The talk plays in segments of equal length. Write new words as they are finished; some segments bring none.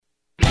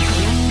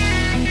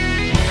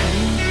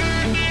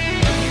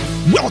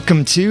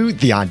Welcome to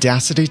The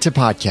Audacity to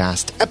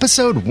Podcast,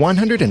 episode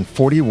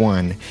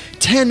 141,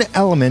 10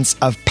 Elements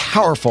of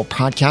Powerful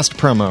Podcast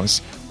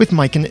Promos with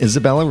Mike and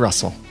Izabela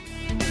Russell.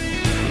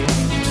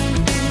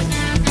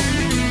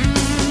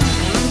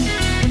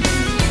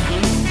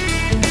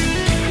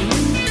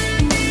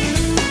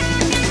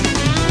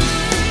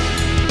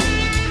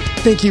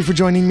 Thank you for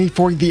joining me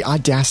for The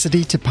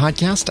Audacity to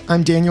Podcast.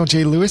 I'm Daniel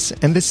J. Lewis,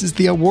 and this is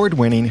the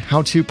award-winning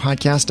how-to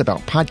podcast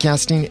about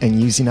podcasting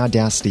and using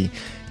Audacity.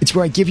 It's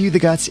where I give you the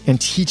guts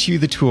and teach you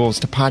the tools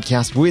to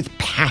podcast with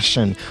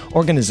passion,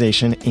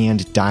 organization,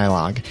 and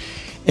dialogue.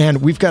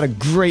 And we've got a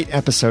great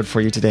episode for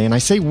you today. And I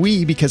say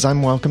we because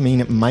I'm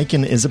welcoming Mike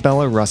and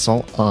Izabela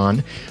Russell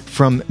on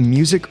from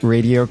Music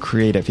Radio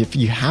Creative. If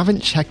you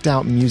haven't checked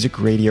out Music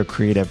Radio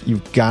Creative,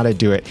 you've got to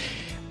do it.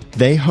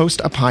 They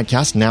host a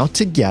podcast now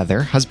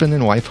together, husband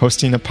and wife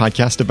hosting a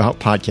podcast about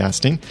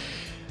podcasting,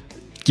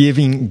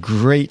 giving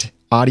great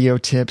audio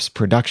tips,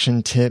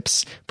 production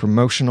tips,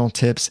 promotional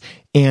tips.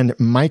 And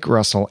Mike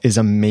Russell is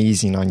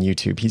amazing on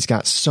YouTube. He's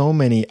got so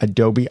many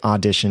Adobe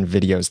Audition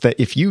videos that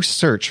if you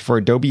search for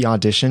Adobe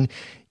Audition,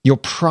 you'll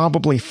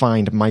probably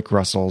find Mike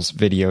Russell's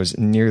videos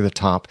near the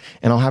top.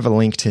 And I'll have a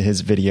link to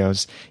his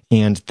videos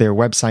and their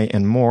website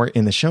and more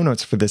in the show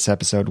notes for this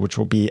episode, which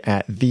will be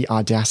at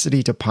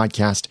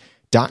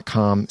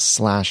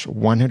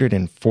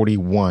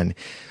theaudacitytopodcast.com/141.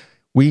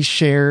 We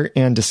share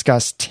and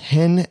discuss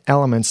 10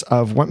 elements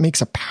of what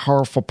makes a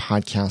powerful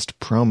podcast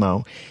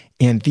promo.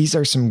 And these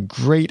are some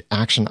great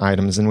action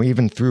items. And we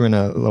even threw in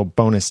a little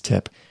bonus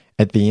tip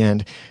at the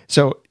end.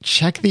 So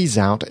check these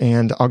out.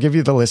 And I'll give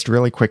you the list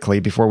really quickly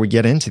before we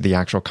get into the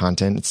actual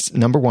content. It's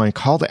number 1,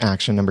 call to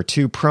action. Number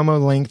 2,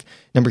 promo length.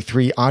 Number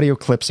 3, audio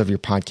clips of your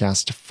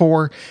podcast.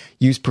 4,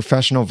 use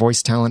professional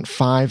voice talent.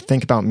 5,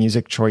 think about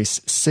music choice.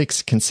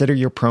 6, consider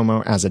your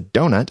promo as a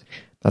donut.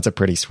 That's a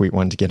pretty sweet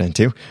one to get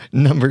into.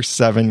 Number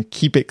 7,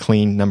 keep it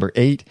clean. Number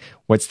 8,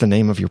 what's the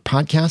name of your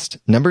podcast?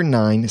 Number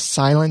 9,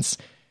 silence.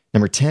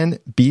 Number 10,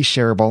 be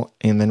shareable.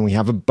 And then we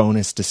have a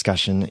bonus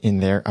discussion in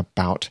there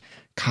about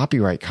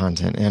copyright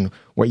content and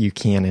what you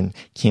can and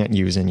can't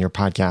use in your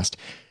podcast.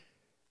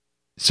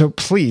 So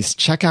please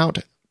check out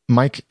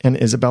Mike and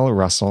Izabela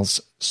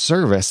Russell's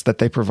service that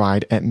they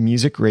provide at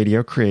Music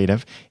Radio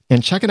Creative,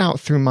 and check it out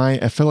through my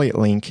affiliate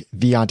link,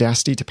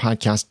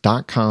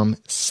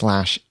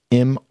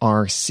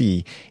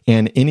 theaudacitytopodcast.com/MRC.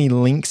 And any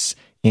links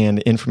and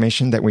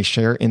information that we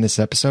share in this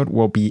episode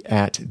will be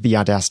at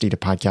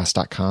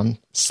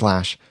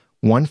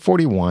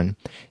theaudacitytopodcast.com/141.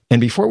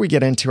 And before we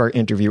get into our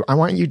interview, I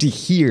want you to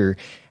hear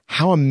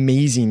how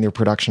amazing their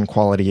production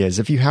quality is.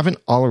 If you haven't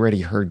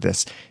already heard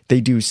this, they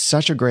do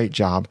such a great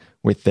job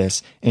with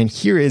this. And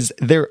here is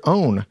their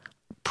own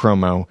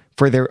promo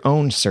for their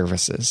own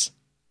services.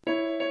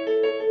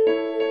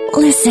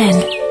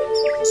 Listen.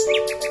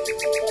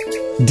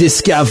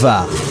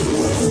 Discover.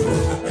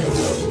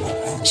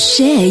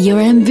 Share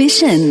your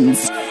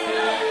ambitions.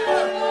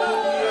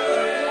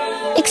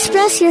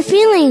 Express your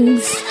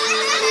feelings.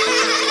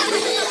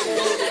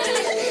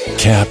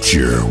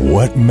 Capture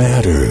what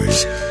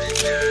matters.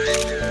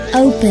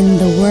 Open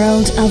the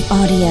world of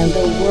audio.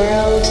 The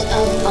world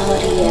of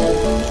audio.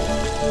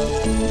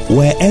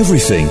 Where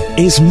everything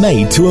is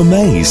made to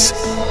amaze.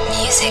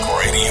 Music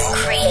Radio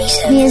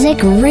Creative.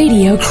 Music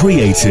Radio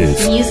Creative.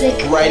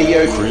 Music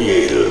Radio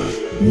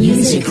Creative.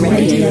 Music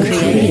Radio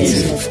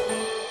Creative.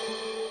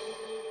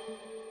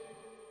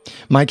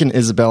 Mike and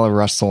Izabela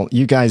Russell,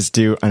 you guys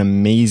do an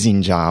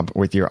amazing job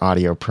with your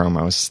audio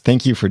promos.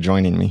 Thank you for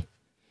joining me.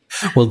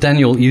 Well,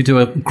 Daniel, you do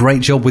a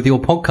great job with your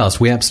podcast.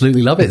 We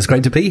absolutely love it. It's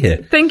great to be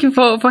here. Thank you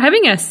for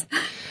having us.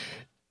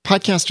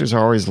 Podcasters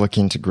are always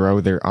looking to grow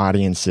their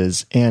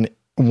audiences. And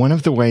one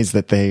of the ways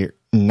that they're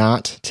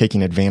not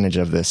taking advantage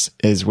of this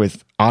is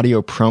with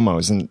audio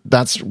promos. And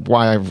that's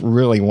why I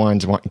really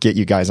wanted to get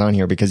you guys on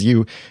here, because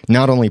you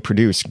not only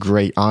produce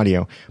great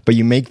audio, but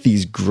you make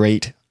these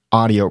great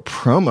audio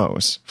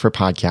promos for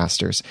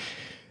podcasters.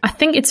 I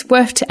think it's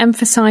worth to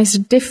emphasize the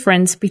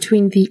difference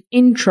between the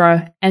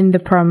intro and the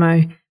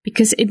promo,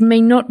 because it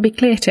may not be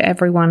clear to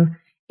everyone.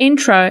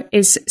 Intro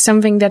is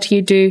something that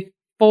you do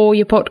for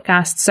your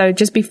podcast. So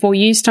just before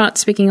you start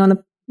speaking on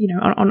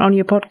on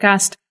your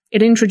podcast,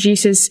 it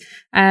introduces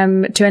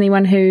to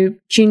anyone who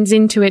tunes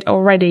into it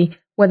already,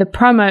 where the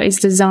promo is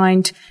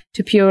designed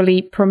to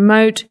purely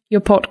promote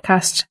your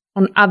podcast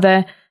on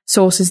other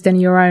sources than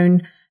your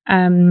own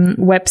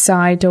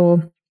website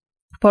or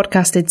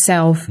podcast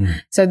itself.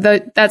 So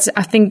that's,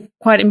 I think,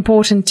 quite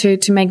important to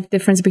make the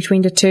difference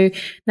between the two.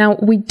 Now,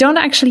 we don't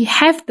actually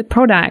have the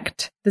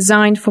product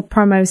designed for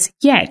promos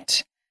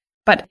yet,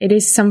 but it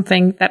is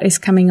something that is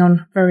coming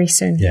on very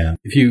soon. Yeah.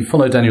 If you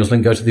follow Daniel's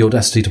link, go to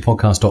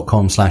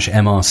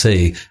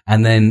theaudacitytopodcast.com/MRC,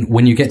 and then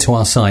when you get to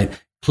our site,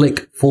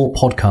 click for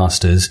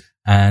podcasters,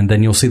 and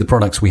then you'll see the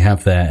products we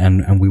have there,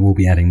 and we will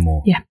be adding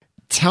more. Yeah.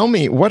 Tell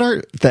me, what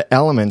are the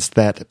elements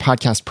that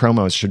podcast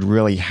promos should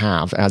really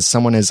have as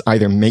someone is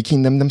either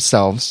making them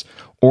themselves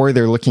or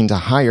they're looking to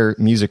hire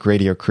Music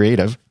Radio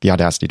Creative,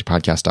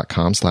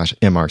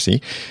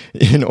 theaudacitytopodcast.com/MRC,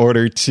 in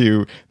order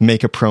to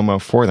make a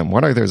promo for them?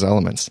 What are those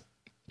elements?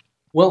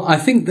 Well, I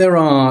think there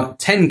are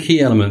 10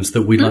 key elements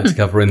that we'd like to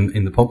cover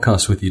in the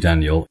podcast with you,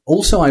 Daniel.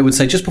 Also, I would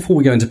say, just before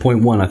we go into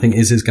point one, I think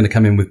Iz is going to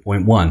come in with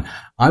point one.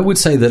 I would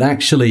say that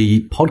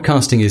actually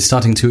podcasting is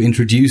starting to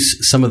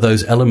introduce some of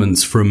those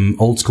elements from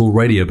old school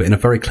radio, but in a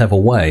very clever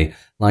way.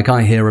 Like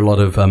I hear a lot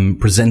of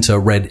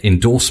presenter-read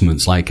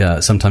endorsements, like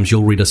sometimes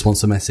you'll read a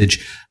sponsor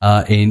message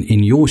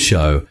in your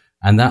show,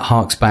 and that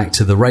harks back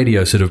to the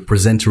radio sort of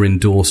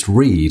presenter-endorsed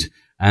read.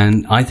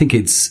 And I think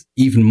it's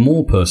even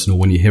more personal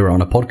when you hear it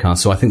on a podcast.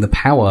 So I think the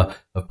power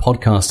of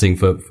podcasting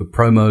for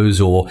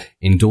promos or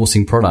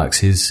endorsing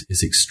products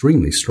is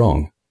extremely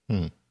strong.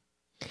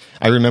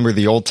 I remember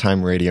the old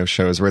time radio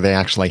shows where they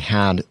actually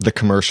had the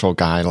commercial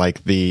guy,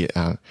 like the,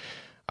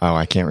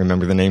 I can't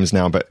remember the names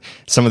now, but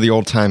some of the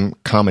old time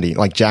comedy,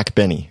 like Jack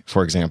Benny,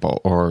 for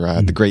example, or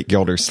The Great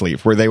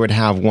Gildersleeve, where they would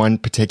have one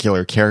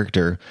particular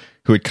character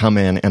who would come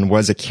in and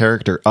was a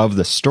character of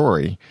the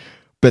story,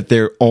 but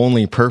their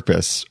only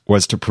purpose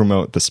was to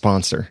promote the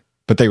sponsor.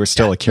 But they were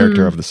still a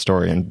character of the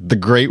story, and the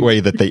great way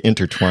that they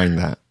intertwined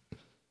that.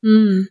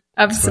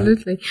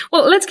 Absolutely. Right.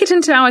 Well, let's get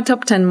into our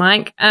top 10,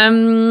 Mike.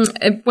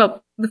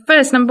 Well, the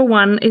first, number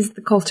one, is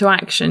the call to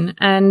action.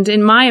 And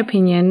in my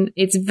opinion,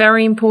 it's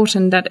very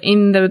important that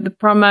in the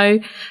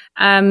promo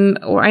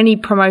or any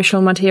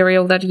promotional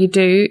material that you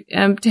do,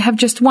 to have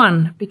just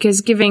one, because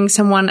giving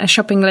someone a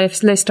shopping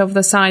list of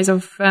the size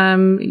of,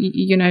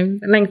 the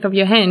length of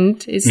your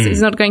hand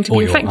is not going to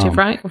be effective,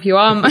 right? Of your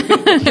arm.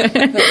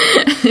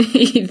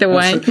 Either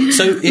way.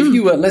 So if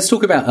you, let's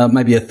talk about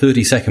maybe a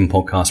 30-second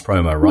podcast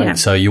promo, right? Yeah.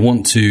 So you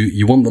want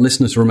the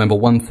listener to remember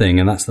one thing,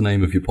 and that's the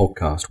name of your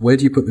podcast. Where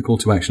do you put the call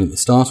to action, at the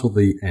start or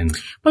the end?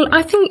 Well,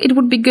 I think it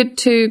would be good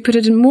to put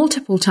it in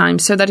multiple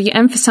times so that you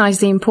emphasize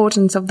the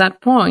importance of that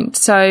point.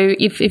 So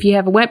if you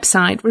have a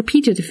website,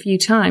 repeat it a few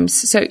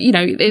times. So,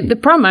 the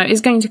promo is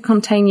going to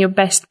contain your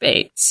best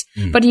bits,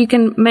 but you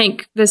can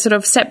make the sort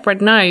of separate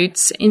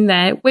notes in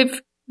there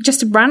with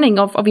just a branding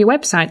of your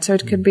website. So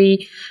it could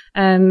be,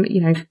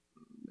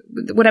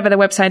 whatever the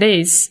website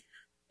is,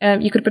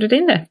 you could put it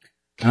in there.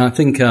 I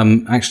think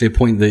actually a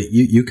point that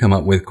you come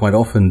up with quite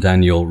often,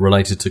 Daniel,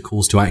 related to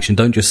calls to action.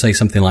 Don't just say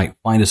something like,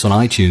 find us on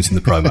iTunes in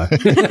the promo.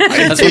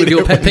 That's one of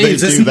your pet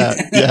peeves, isn't it?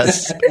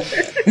 Yes.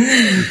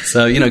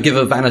 So, give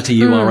a vanity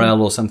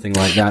URL or something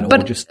like that.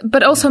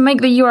 But also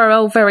make the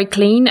URL very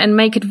clean and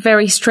make it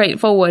very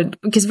straightforward,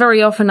 because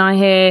very often I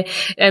hear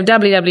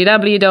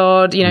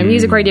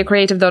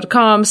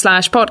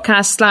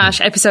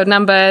musicradiocreative.com/podcast/episode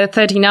number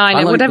 39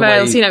 or whatever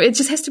else. It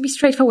just has to be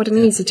straightforward and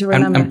easy to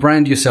remember. And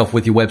brand yourself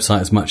with your website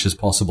as much as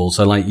possible.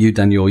 So like you,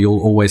 Daniel,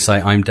 you'll always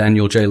say, I'm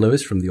Daniel J.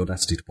 Lewis from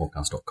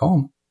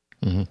theaudacitytopodcast.com.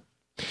 And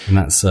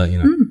that's,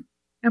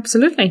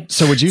 Absolutely.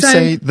 So would you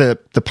say the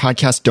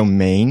podcast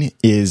domain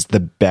is the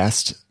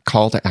best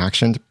call to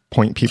action to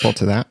point people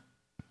to that?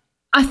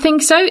 I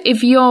think so.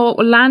 If your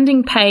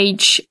landing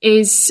page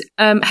is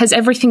has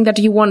everything that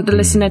you want the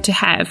listener to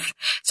have.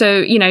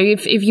 So,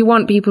 if you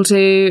want people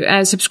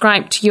to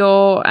subscribe to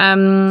your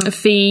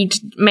feed,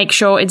 make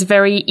sure it's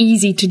very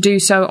easy to do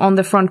so on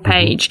the front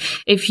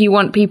page. If you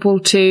want people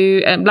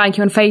to like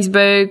you on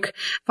Facebook,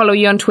 follow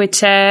you on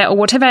Twitter, or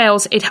whatever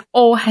else, it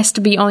all has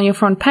to be on your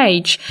front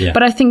page. Yeah.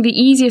 But I think the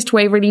easiest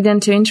way really then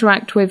to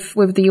interact with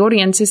the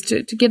audience is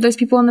to get those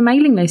people on the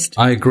mailing list.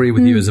 I agree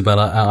with you,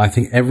 Izabela. I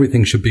think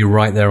everything should be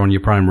right there on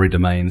your primary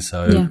domain.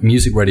 So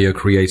Music Radio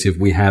Creative,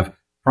 we have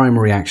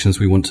primary actions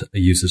we want a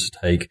user to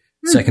take,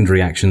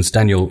 secondary actions.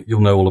 Daniel,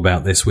 you'll know all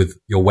about this with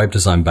your web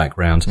design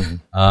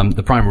background.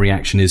 The primary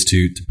action is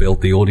to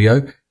build the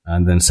audio,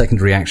 and then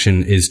secondary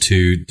action is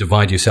to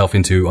divide yourself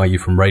into, are you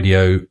from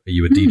radio? Are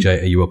you a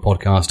DJ? Are you a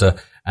podcaster?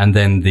 And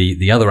then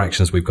the other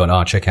actions we've got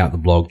are check out the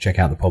blog, check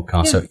out the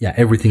podcast. So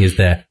everything is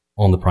there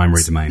on the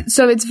primary domain.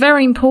 So it's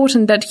very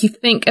important that you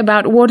think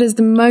about what is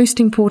the most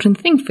important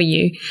thing for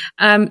you.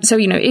 So,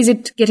 is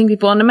it getting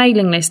people on the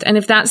mailing list? And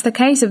if that's the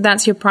case, if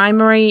that's your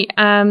primary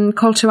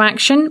call to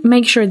action,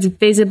 make sure it's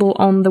visible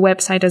on the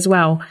website as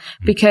well.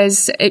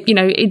 Because,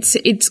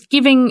 it's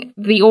giving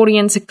the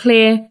audience a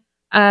clear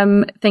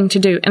thing to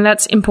do. And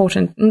that's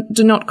important.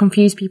 Do not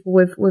confuse people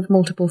with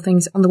multiple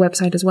things on the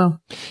website as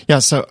well. Yeah,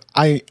 so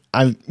I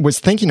was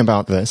thinking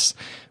about this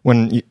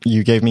when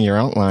you gave me your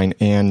outline,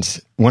 and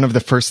one of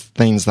the first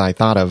things that I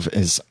thought of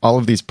is all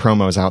of these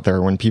promos out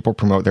there. When people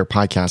promote their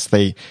podcasts,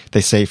 they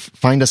say,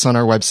 find us on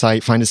our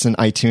website, find us in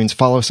iTunes,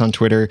 follow us on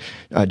Twitter,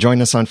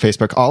 join us on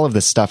Facebook, all of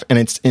this stuff. And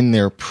it's in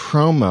their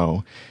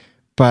promo.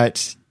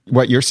 But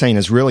what you're saying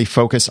is really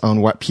focus on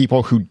what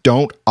people who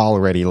don't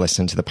already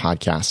listen to the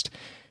podcast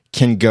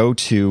can go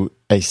to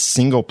a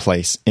single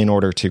place in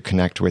order to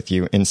connect with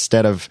you,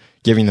 instead of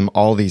giving them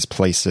all these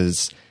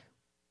places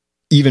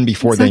even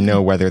before they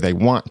know whether they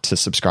want to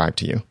subscribe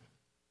to you.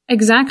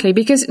 Exactly,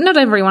 because not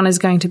everyone is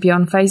going to be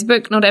on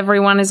Facebook. Not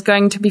everyone is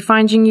going to be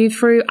finding you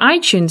through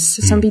iTunes.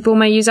 Some people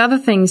may use other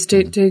things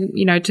to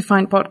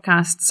find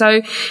podcasts.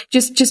 So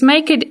just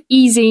make it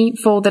easy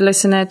for the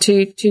listener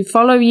to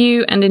follow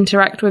you and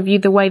interact with you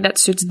the way that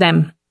suits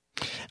them.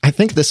 I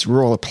think this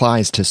rule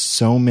applies to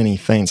so many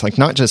things, like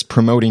not just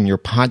promoting your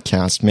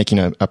podcast, making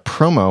a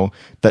promo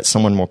that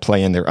someone will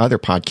play in their other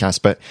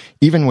podcasts, but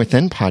even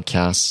within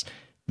podcasts,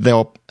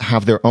 they'll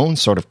have their own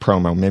sort of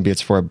promo. Maybe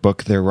it's for a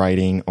book they're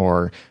writing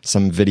or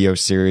some video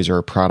series or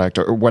a product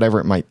or whatever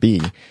it might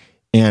be.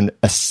 And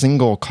a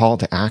single call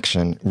to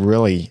action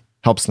really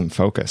helps them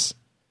focus.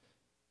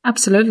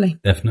 Absolutely.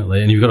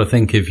 Definitely. And you've got to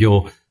think, if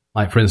you're,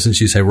 like, for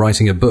instance, you say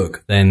writing a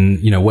book,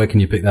 then, where can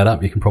you pick that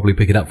up? You can probably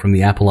pick it up from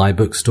the Apple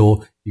iBook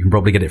store. You can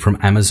probably get it from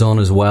Amazon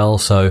as well.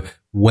 So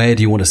where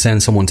do you want to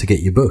send someone to get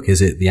your book?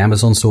 Is it the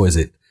Amazon store? Is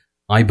it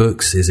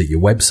iBooks? Is it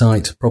your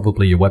website?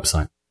 Probably your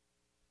website.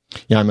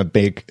 Yeah, I'm a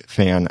big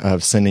fan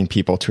of sending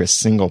people to a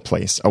single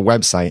place, a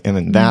website, and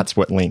then that's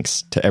what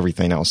links to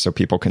everything else. So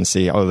people can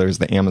see, there's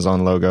the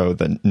Amazon logo,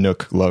 the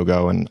Nook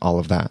logo, and all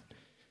of that.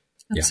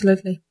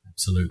 Absolutely. Yeah,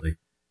 absolutely.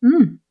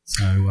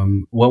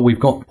 So, we've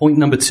got point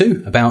number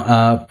 2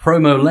 about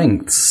promo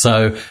lengths.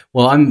 So,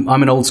 I'm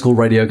an old school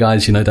radio guy,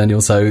 as you know,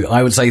 Daniel. So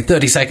I would say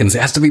 30 seconds.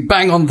 It has to be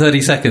bang on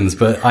 30 seconds.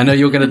 But I know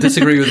you're going to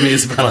disagree with me,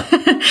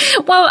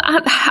 Izabela. Well,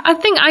 I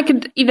think I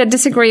could either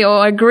disagree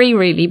or agree,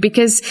 really,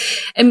 because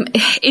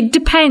it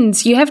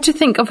depends. You have to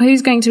think of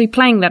who's going to be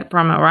playing that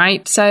promo,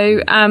 right?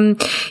 So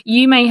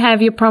you may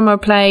have your promo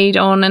played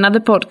on another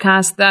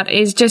podcast that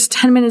is just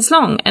 10 minutes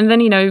long, and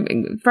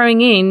then,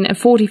 throwing in a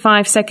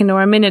 45-second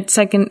or a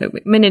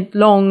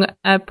minute-long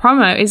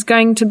promo is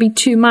going to be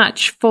too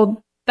much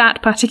for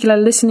that particular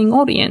listening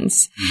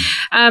audience.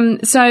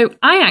 So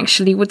I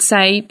actually would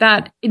say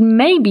that it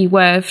may be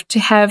worth to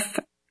have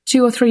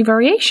 2 or 3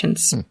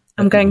 variations.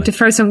 I'm going to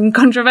throw some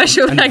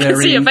controversial. I can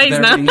see your face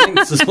now.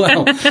 Lengths as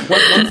well.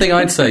 One thing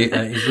I'd say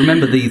is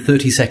remember the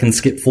 30-second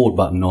skip forward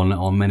button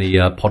on many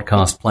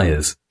podcast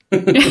players.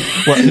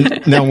 Well,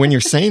 now, when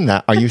you're saying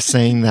that, are you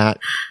saying that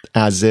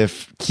as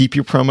if keep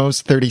your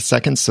promos 30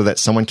 seconds so that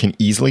someone can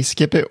easily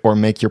skip it, or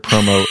make your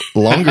promo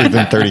longer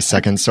than 30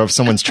 seconds so if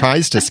someone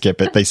tries to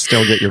skip it, they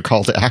still get your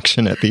call to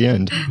action at the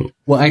end?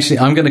 Well, actually,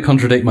 I'm going to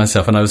contradict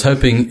myself, and I was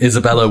hoping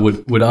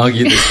Izabela would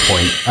argue this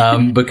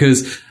point,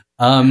 because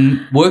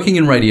working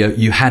in radio,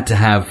 you had to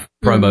have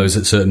promos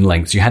at certain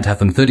lengths. You had to have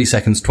them 30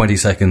 seconds, 20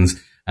 seconds,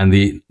 and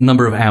the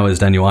number of hours,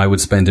 Daniel, I would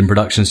spend in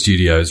production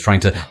studios trying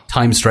to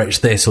time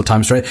stretch this or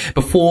time stretch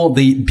before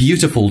the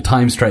beautiful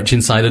time stretch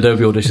inside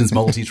Adobe Audition's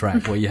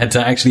multi-track, where you had to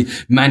actually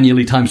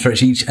manually time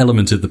stretch each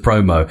element of the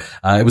promo.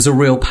 It was a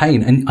real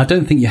pain. And I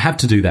don't think you have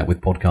to do that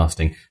with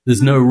podcasting.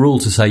 There's no rule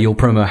to say your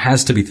promo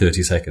has to be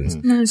 30 seconds.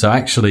 No. So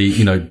actually,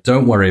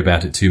 don't worry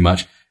about it too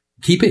much.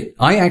 Keep it.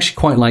 I actually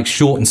quite like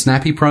short and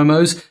snappy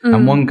promos.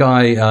 And one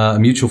guy, a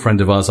mutual friend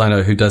of ours I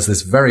know who does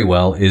this very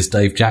well, is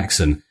Dave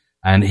Jackson.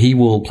 And he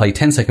will play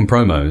 10-second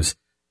promos,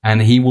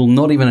 and he will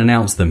not even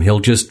announce them. He'll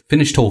just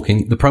finish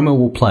talking, the promo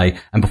will play,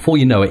 and before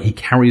you know it, he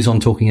carries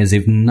on talking as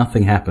if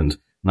nothing happened.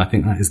 And I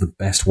think that is the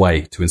best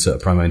way to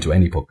insert a promo into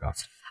any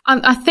podcast.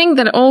 I think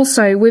that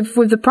also with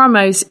the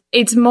promos,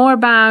 it's more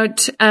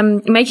about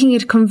making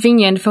it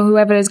convenient for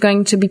whoever is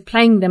going to be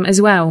playing them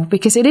as well,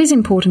 because it is an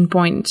important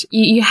point.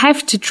 You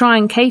have to try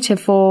and cater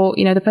for,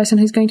 the person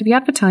who's going to be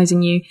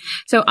advertising you.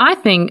 So I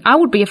think I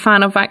would be a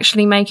fan of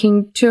actually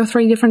making 2 or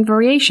 3 different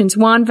variations.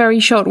 One very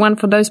short one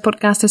for those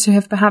podcasters who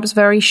have perhaps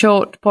very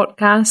short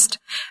podcast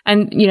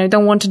and,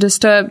 don't want to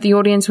disturb the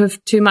audience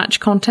with too much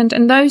content,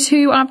 and those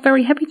who are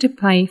very happy to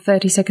play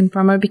 30-second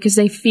promo because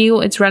they feel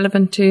it's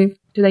relevant to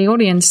the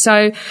audience.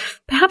 So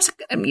perhaps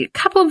a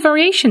couple of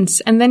variations,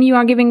 and then you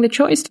are giving the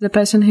choice to the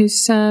person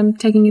who's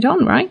taking it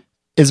on, right?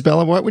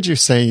 Izabela, what would you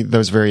say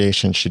those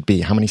variations should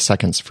be? How many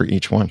seconds for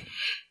each one?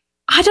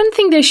 I don't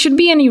think there should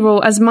be any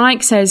rule. As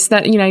Mike says,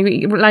 that,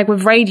 like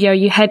with radio,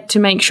 you had to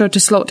make sure to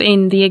slot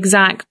in the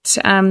exact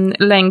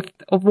length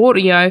of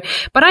audio.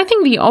 But I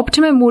think the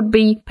optimum would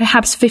be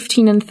perhaps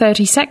 15 and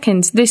 30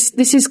 seconds.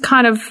 This is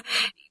kind of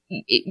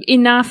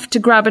enough to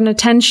grab an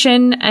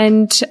attention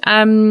and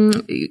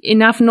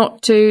enough not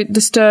to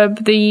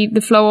disturb the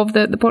flow of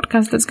the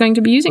podcast that's going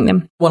to be using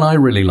them. What I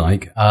really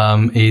like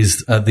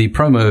is the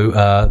promo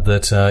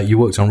that you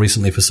worked on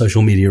recently for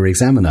Social Media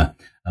Examiner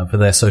for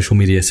their Social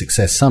Media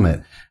Success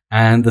Summit.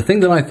 And the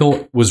thing that I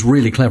thought was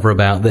really clever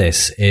about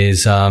this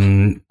is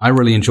I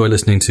really enjoy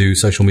listening to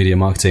Social Media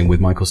Marketing with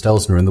Michael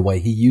Stelzner and the way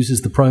he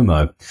uses the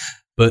promo.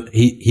 But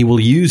he will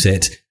use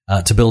it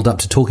to build up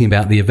to talking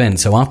about the event.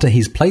 So after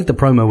he's played the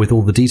promo with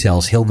all the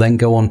details, he'll then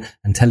go on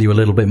and tell you a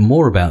little bit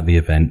more about the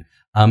event.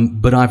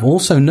 But I've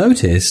also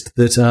noticed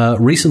that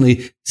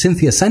recently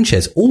Cynthia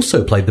Sanchez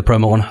also played the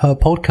promo on her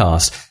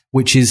podcast,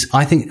 which is,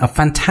 I think, a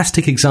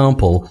fantastic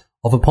example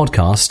of a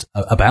podcast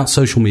about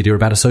social media,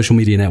 about a social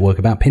media network,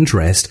 about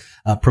Pinterest,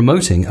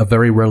 promoting a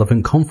very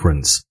relevant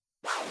conference.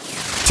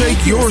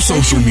 Take your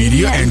social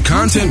media and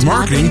content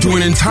marketing to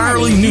an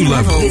entirely new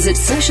level. Visit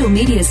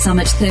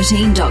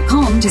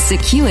socialmediasummit13.com to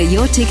secure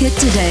your ticket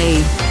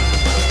today.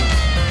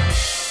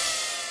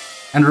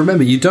 And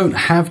remember, you don't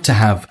have to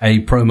have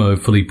a promo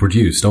fully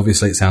produced.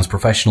 Obviously, it sounds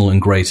professional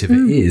and great if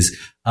it is.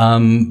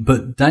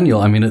 But Daniel,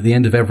 I mean, at the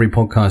end of every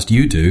podcast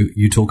you do,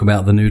 you talk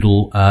about the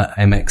Noodle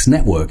MX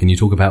network and you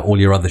talk about all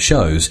your other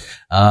shows.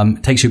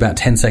 It takes you about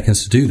 10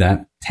 seconds to do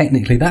that.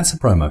 Technically, that's a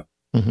promo.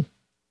 Mm-hmm.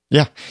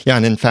 Yeah.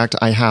 And in fact,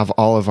 I have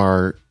all of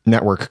our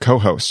network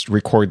co-hosts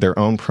record their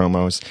own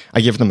promos.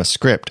 I give them a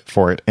script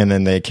for it, and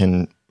then they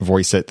can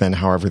voice it then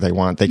however they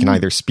want. They can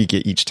either speak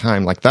it each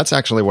time. Like, that's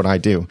actually what I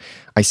do.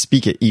 I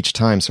speak it each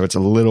time, so it's a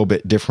little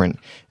bit different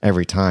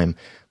every time.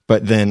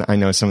 But then I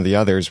know some of the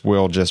others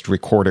will just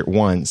record it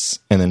once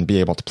and then be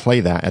able to play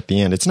that at the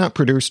end. It's not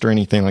produced or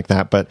anything like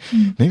that, but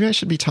maybe I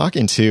should be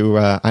talking to,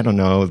 I don't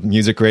know,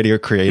 Music Radio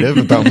Creative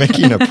about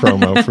making a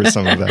promo for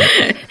some of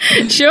that.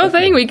 Sure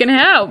thing, we can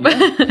help.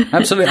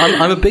 Absolutely.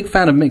 I'm a big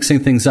fan of mixing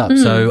things up.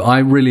 So I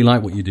really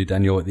like what you do,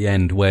 Daniel, at the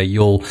end, where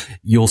you'll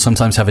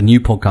sometimes have a new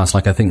podcast.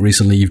 Like I think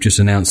recently you've just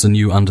announced a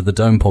new Under the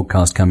Dome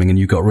podcast coming and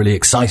you got really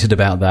excited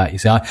about that. You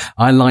see,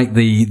 I like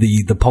the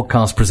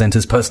podcast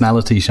presenter's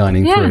personality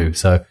shining through.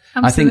 So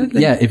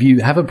absolutely. I think, if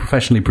you have a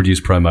professionally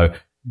produced promo,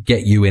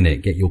 get you in it,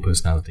 get your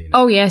personality in it.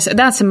 Oh, yes,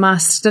 that's a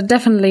must. That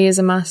definitely is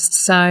a must.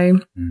 So,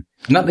 And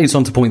that leads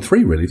on to point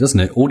 3, really, doesn't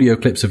it? Audio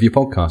clips of your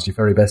podcast, your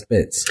very best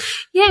bits.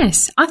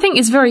 Yes, I think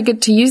it's very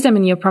good to use them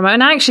in your promo.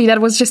 And actually,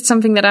 that was just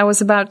something that I was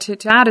about to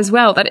add as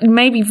well, that it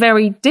may be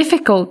very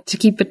difficult to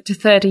keep it to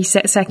 30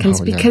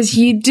 seconds because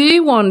you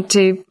do want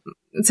to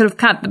sort of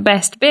cut the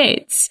best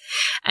bits,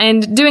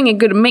 and doing a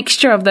good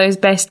mixture of those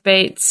best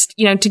bits,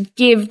 to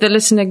give the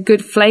listener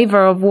good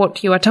flavor of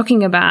what you are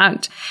talking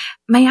about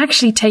may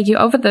actually take you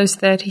over those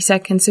 30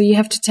 seconds. So you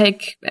have to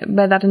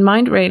bear that in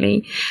mind,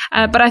 really.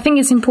 But I think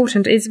it's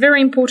important. It's very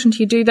important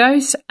you do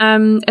those.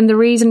 And the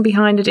reason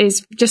behind it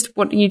is just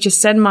what you just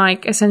said,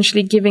 Mike,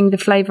 essentially giving the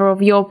flavor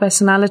of your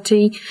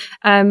personality,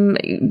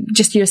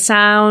 just your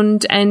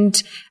sound,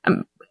 and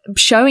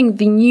showing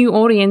the new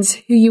audience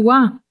who you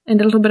are in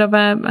a little bit of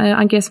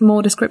I guess,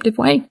 more descriptive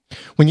way.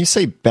 When you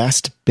say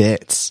best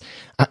bits,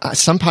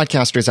 some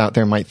podcasters out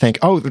there might think,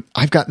 oh,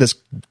 I've got this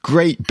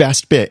great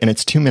best bit and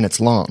it's 2 minutes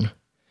long.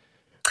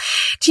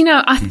 Do you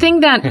know, I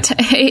think that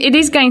it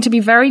is going to be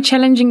a very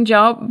challenging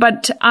job,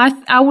 but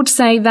I would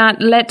say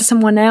that let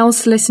someone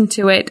else listen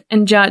to it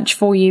and judge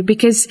for you,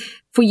 because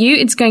for you,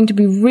 it's going to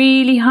be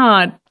really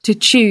hard to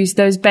choose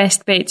those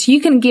best bits. You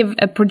can give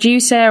a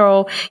producer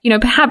or,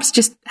 perhaps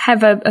just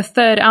have a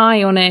third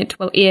eye on it,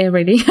 well, ear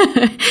really,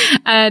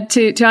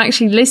 to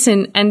actually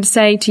listen and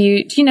say to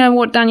you, do you know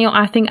what, Daniel,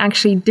 I think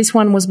actually this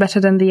one was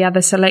better than the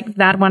other. Select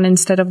that one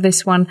instead of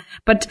this one.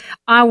 But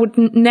I would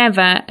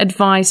never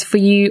advise for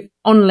you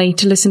only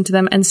to listen to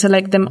them and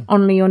select them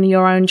only on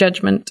your own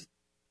judgment.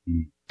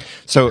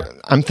 So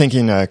I'm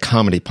thinking a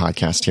comedy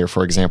podcast here,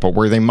 for example,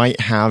 where they might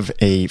have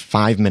a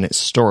 5-minute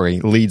story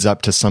leads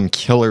up to some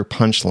killer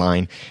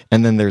punchline,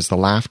 and then there's the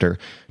laughter.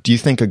 Do you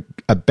think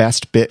a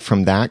best bit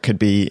from that could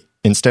be,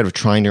 instead of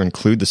trying to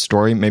include the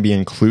story, maybe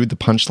include the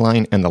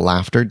punchline and the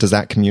laughter? Does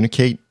that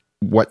communicate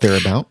what they're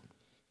about?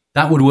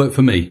 That would work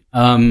for me.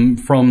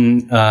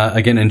 From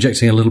again,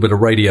 injecting a little bit of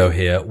radio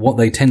here, what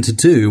they tend to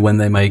do when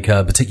they make,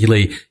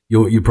 particularly,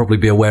 you'll probably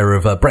be aware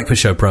of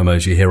breakfast show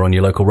promos you hear on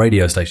your local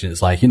radio station.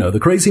 It's like, the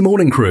Crazy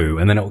Morning Crew,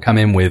 and then it'll come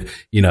in with,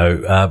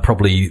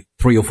 probably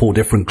 3 or 4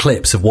 different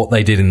clips of what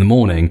they did in the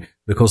morning,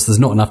 because there's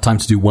not enough time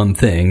to do one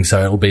thing.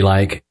 So it'll be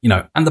like,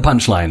 and the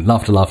punchline,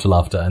 laughter, laughter,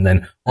 laughter, and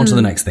then on to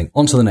the next thing,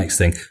 on to the next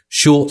thing.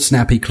 Short,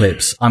 snappy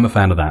clips. I'm a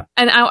fan of that.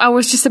 And I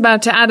was just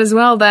about to add as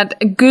well that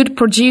a good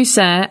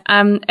producer,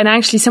 and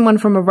actually someone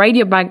from a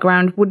radio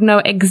background would know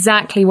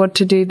exactly what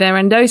to do there.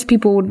 And those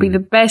people would be the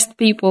best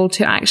people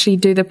to actually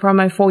do the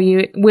promo for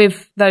you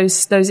with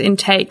those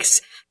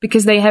intakes,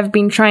 because they have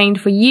been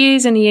trained for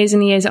years and years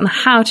and years on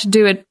how to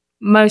do it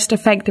most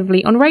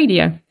effectively on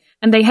radio.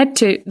 And they had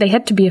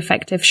to be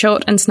effective,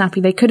 short and snappy.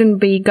 They couldn't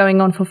be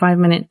going on for 5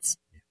 minutes.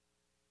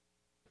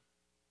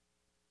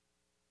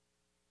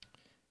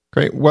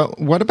 Great. Well,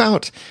 what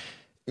about,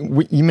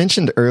 you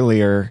mentioned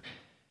earlier,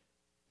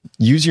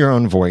 use your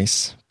own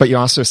voice, but you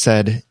also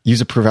said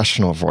use a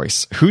professional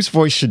voice. Whose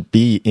voice should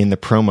be in the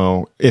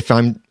promo? If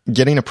I'm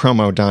getting a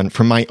promo done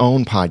for my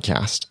own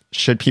podcast,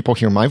 should people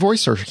hear my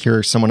voice or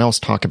hear someone else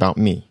talk about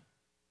me?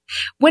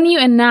 When you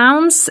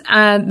announce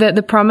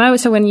the promo,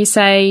 so when you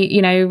say,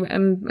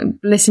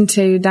 listen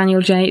to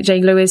Daniel J.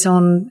 Lewis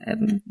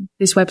on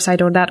this website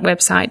or that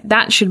website,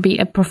 that should be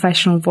a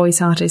professional voice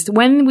artist.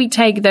 When we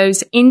take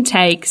those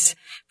intakes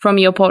from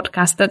your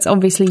podcast, that's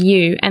obviously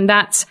you, and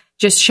that's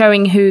just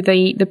showing who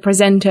the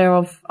presenter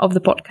of the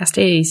podcast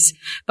is.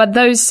 But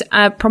those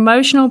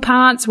promotional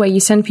parts where you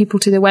send people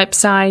to the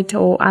website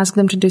or ask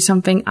them to do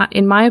something,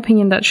 in my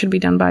opinion, that should be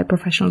done by a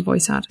professional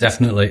voice artist.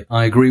 Definitely.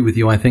 I agree with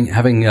you. I think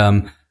having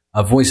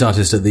a voice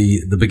artist at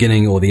the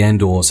beginning or the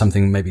end, or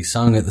something maybe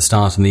sung at the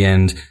start and the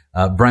end,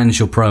 brands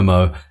your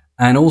promo.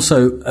 And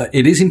also,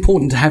 it is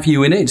important to have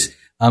you in it,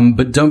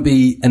 but don't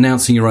be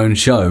announcing your own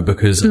show,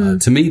 because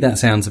to me that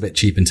sounds a bit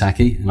cheap and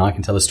tacky. And I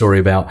can tell a story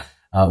about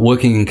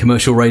working in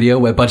commercial radio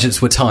where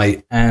budgets were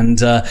tight, and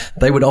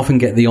they would often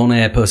get the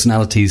on-air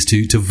personalities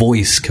to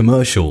voice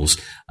commercials,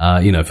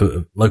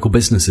 for local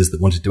businesses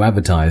that wanted to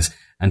advertise.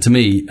 And to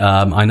me,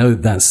 I know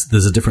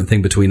there's a different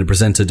thing between a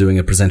presenter doing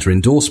a presenter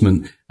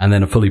endorsement and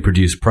then a fully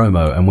produced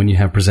promo. And when you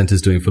have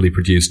presenters doing fully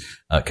produced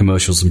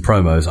commercials and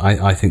promos,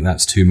 I think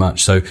that's too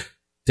much. So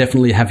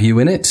definitely have you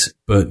in it,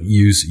 but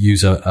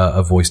use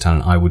a voice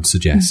talent, I would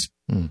suggest.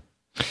 Mm-hmm.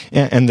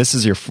 And this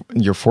is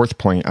your fourth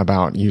point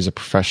about use a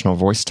professional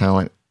voice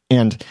talent.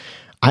 And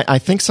I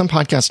think some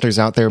podcasters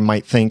out there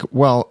might think,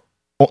 well,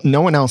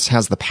 no one else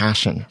has the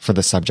passion for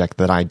the subject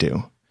that I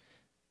do.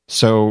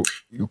 So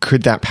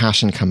could that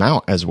passion come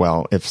out as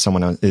well if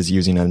someone is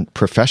using a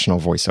professional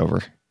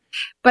voiceover?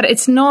 But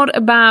it's not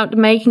about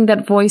making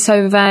that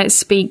voiceover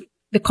speak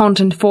the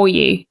content for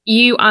you.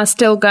 You are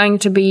still going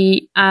to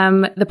be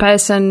the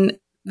person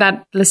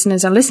that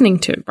listeners are listening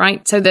to,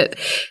 right? So that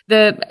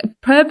the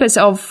purpose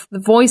of the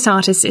voice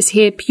artist is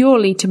here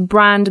purely to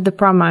brand the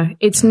promo.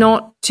 It's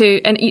not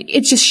to, and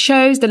it just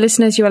shows the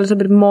listeners you're a little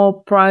bit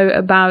more pro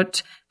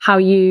about how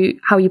you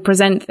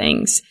present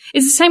things.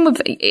 It's the same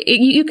with,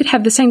 you could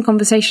have the same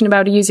conversation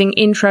about using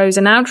intros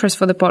and outros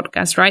for the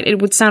podcast, right?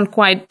 It would sound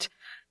quite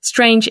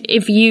strange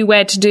if you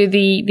were to do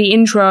the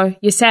intro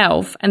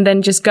yourself and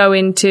then just go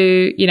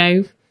into,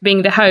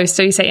 being the host.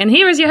 So you say, and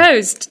here is your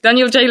host,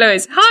 Daniel J.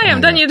 Lewis. Hi,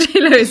 I'm Daniel J.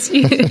 Lewis.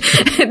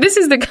 This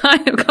is the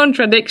kind of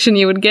contradiction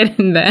you would get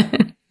in there.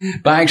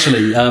 But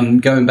actually,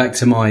 going back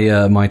to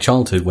my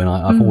childhood, when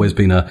I've always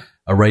been a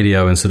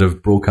radio and sort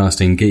of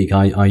broadcasting geek,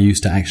 I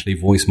used to actually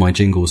voice my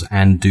jingles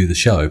and do the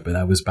show, but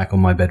that was back on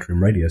my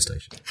bedroom radio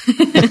station.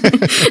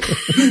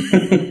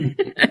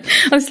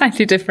 Oh,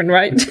 slightly different,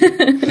 right?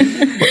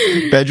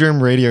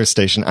 Bedroom radio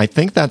station. I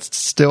think that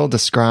still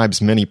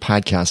describes many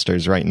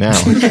podcasters right now.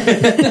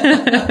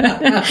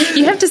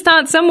 You have to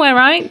start somewhere,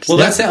 right? Well,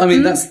 that's it. I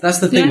mean, that's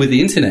the thing with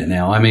the internet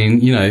now. I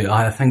mean,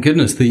 thank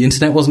goodness the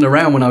internet wasn't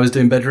around when I was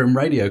doing bedroom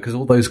radio, because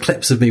all those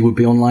clips of me would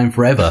be online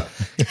forever.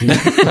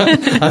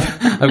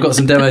 I've got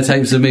some demo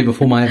tapes of me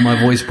before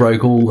my voice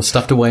broke, all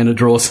stuffed away in a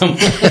drawer somewhere.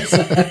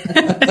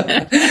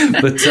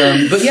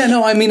 But yeah,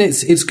 no, I mean,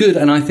 it's good.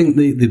 And I think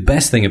the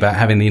best thing about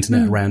having the internet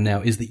around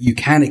now is that you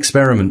can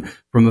experiment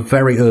from a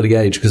very early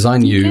age, because I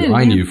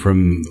knew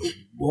from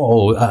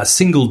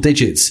single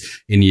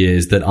digits in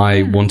years that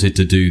I wanted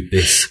to do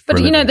this. But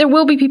there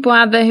will be people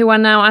out there who are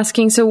now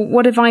asking, so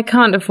what if I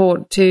can't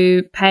afford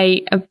to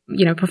pay a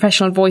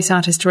professional voice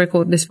artist to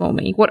record this for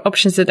me? What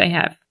options do they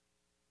have?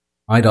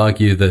 I'd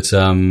argue that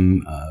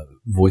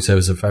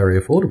voiceovers are very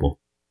affordable.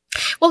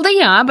 Well, they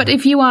are, but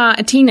if you are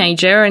a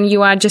teenager and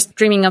you are just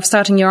dreaming of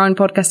starting your own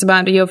podcast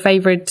about your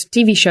favorite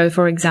TV show,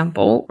 for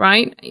example,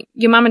 right?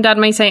 Your mum and dad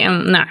may say,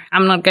 no,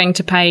 I'm not going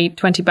to pay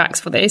 $20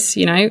 for this,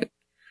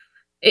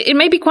 It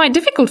may be quite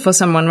difficult for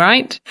someone,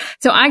 right?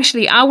 So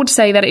actually, I would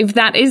say that if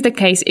that is the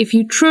case, if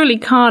you truly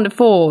can't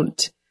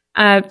afford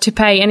to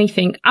pay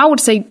anything, I would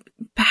say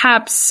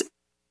perhaps,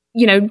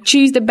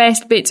 choose the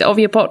best bits of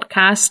your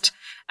podcast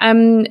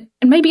and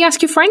maybe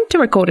ask your friend to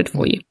record it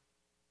for you.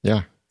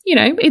 Yeah.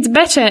 It's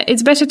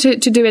better to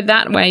do it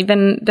that way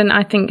than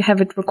I think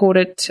have it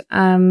recorded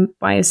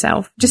by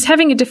yourself. Just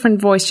having a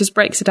different voice just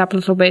breaks it up a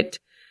little bit,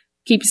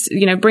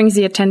 brings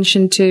the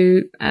attention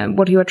to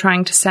what you are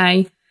trying to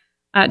say.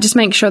 Just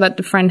make sure that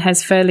the friend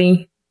has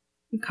fairly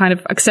kind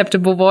of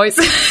acceptable voice.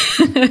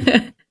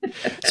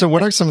 So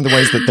what are some of the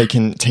ways that they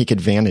can take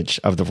advantage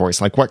of the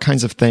voice? Like, what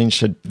kinds of things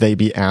should they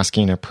be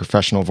asking a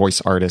professional voice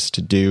artist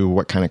to do?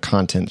 What kind of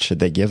content should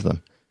they give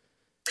them?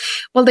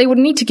 Well, they would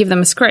need to give them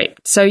a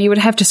script. So you would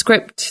have to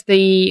script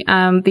the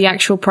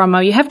actual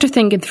promo. You have to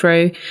think it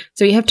through.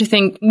 So you have to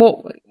think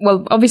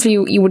obviously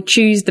you would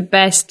choose the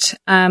best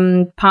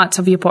parts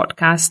of your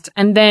podcast,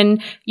 and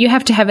then you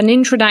have to have an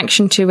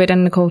introduction to it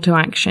and a call to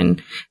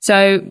action.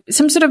 So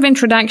some sort of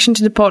introduction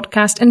to the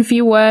podcast and a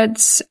few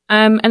words,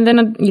 and then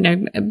a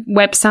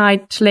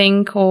website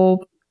link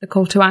or the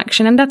call to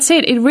action, and that's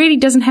it. It really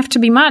doesn't have to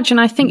be much,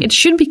 and I think it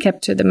should be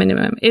kept to the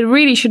minimum. It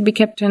really should be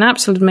kept to an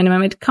absolute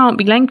minimum. It can't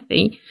be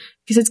lengthy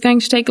because it's going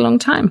to take a long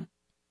time.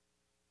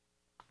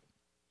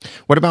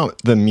 What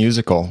about the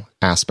musical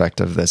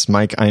aspect of this?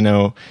 Mike, I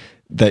know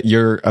that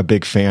you're a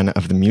big fan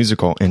of the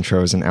musical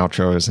intros and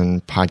outros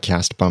and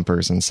podcast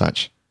bumpers and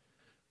such.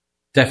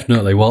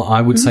 Definitely. Well, I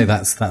would say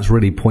that's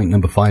really point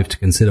number 5 to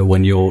consider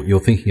when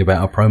you're thinking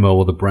about a promo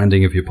or the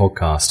branding of your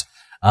podcast.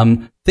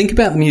 Think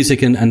about the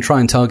music and try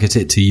and target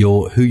it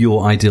to who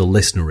your ideal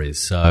listener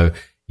is. So,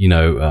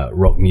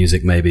 rock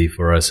music maybe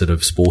for a sort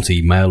of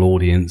sporty male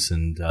audience,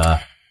 and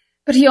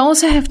but you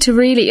also have to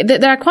really,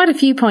 there are quite a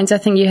few points I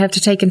think you have to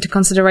take into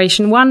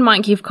consideration. One,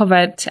 Mike, you've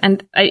covered,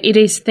 and it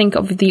is think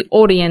of the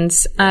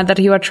audience that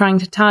you are trying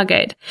to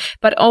target,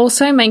 but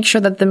also make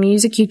sure that the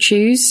music you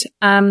choose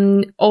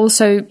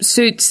also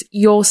suits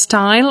your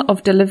style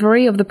of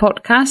delivery of the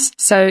podcast.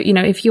 So,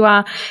 if you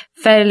are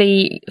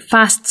fairly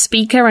fast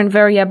speaker and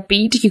very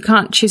upbeat, you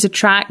can't choose a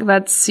track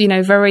that's,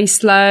 very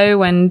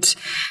slow and,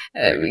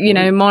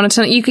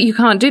 monotone. You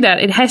can't do that.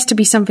 It has to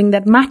be something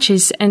that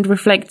matches and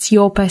reflects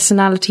your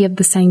personality at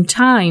the same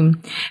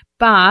time.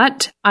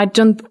 But I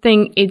don't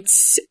think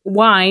it's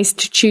wise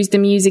to choose the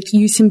music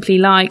you simply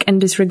like and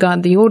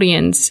disregard the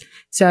audience.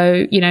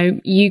 So,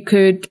 you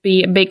could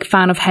be a big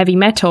fan of heavy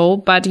metal,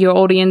 but your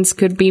audience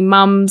could be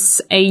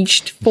mums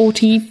aged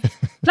 40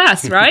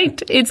 plus,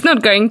 right? It's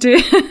not going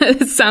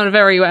to sound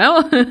very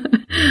well.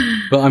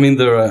 But I mean,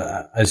 there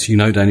are, as you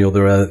know, Daniel,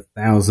 there are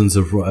thousands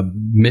of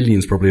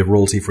millions probably of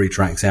royalty-free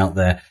tracks out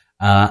there.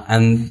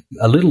 And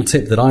a little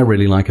tip that I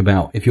really like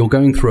about if you're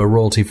going through a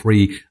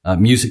royalty-free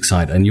music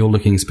site and you're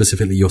looking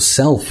specifically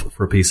yourself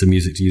for a piece of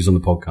music to use on the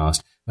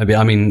podcast,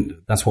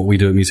 that's what we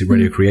do at Music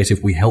Radio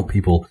Creative. We help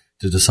people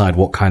to decide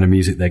what kind of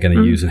music they're going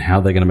to use and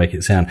how they're going to make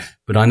it sound.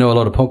 But I know a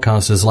lot of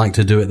podcasters like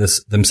to do it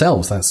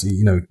themselves. That's,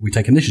 we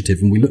take initiative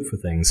and we look for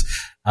things.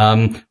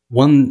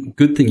 One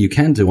good thing you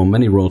can do on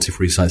many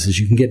royalty-free sites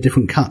is you can get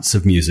different cuts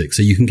of music.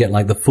 So you can get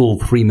like the full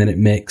 3-minute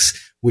mix,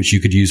 which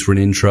you could use for an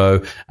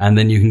intro. And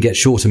then you can get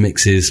shorter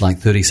mixes, like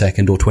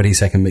 30-second or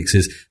 20-second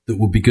mixes that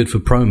would be good for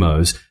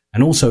promos.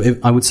 And also,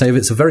 I would say if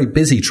it's a very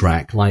busy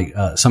track, like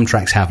some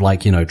tracks have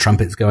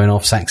trumpets going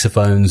off,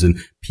 saxophones and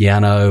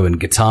piano and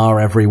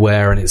guitar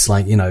everywhere, and it's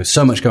like,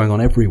 so much going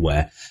on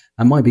everywhere.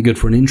 That might be good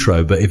for an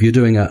intro, but if you're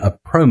doing a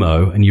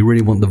promo and you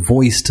really want the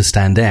voice to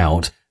stand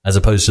out as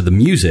opposed to the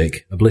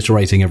music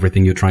obliterating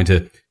everything you're trying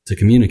to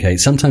communicate,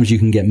 sometimes you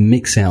can get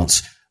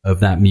mix-outs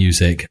of that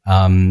music,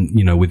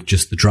 with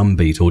just the drum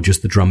beat or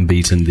just the drum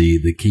beat and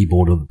the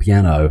keyboard or the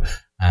piano,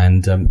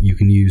 and you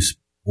can use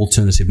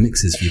alternative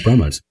mixes for your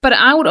promos. But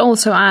I would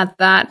also add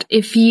that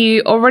if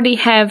you already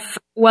have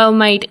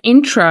well-made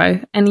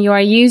intro and you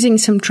are using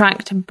some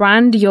track to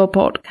brand your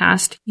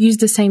podcast, use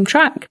the same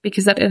track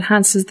because that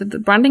enhances the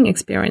branding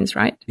experience,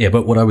 right? Yeah,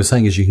 but what I was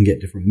saying is you can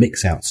get different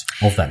mix-outs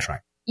of that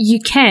track.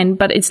 You can,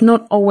 but it's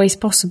not always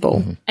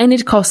possible. And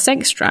it costs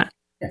extra.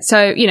 Yeah.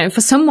 So,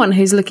 for someone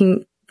who's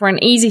looking for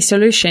an easy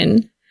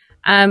solution,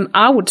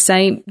 I would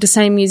say the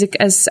same music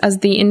as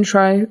the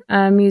intro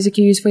music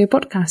you use for your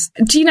podcast.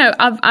 Do you know,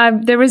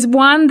 there is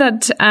one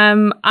that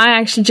I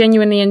actually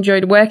genuinely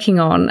enjoyed working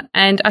on,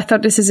 and I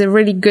thought this is a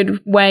really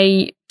good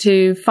way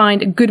to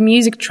find a good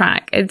music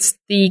track. It's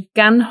the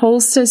Gun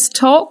Holsters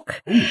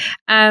Talk,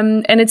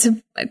 and it's a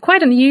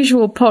quite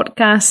unusual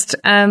podcast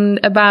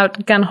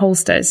about gun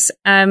holsters,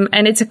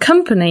 and it's a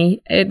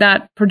company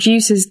that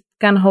produces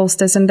gun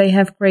holsters, and they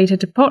have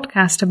created a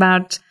podcast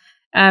about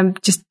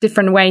just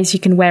different ways you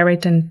can wear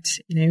it and,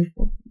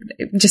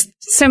 just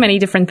so many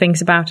different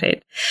things about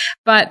it.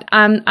 But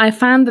I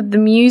found that the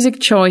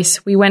music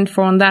choice we went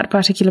for on that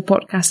particular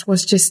podcast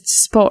was just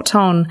spot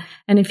on.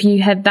 And if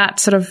you had that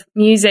sort of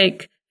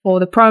music for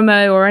the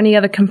promo or any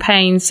other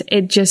campaigns,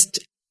 it just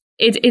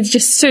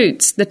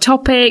suits the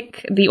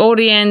topic, the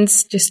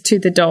audience, just to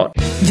the dot.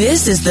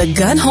 This is the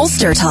Gun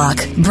Holster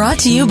Talk, brought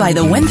to you by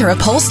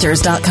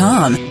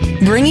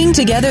thewinthropholsters.com, bringing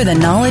together the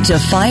knowledge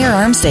of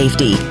firearm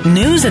safety,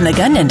 news in the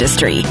gun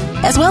industry,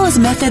 as well as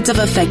methods of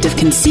effective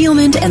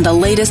concealment and the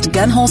latest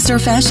gun holster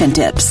fashion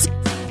tips.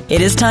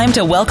 It is time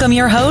to welcome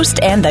your host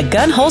and the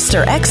gun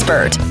holster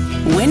expert,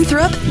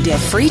 Winthrop De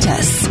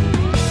Freitas.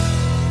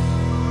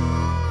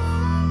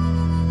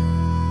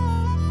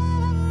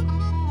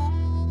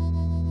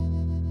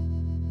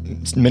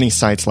 Many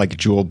sites like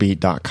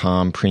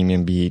JewelBeat.com,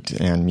 Premium Beat,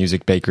 and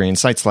Music Bakery, and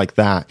sites like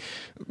that,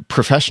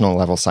 professional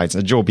level sites.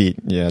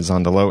 JewelBeat is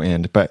on the low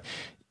end, but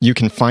you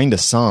can find a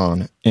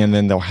song and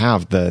then they'll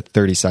have the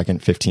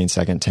 30-second,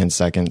 15-second,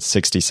 10-second,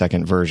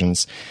 60-second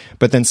versions.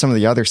 But then some of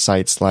the other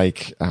sites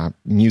like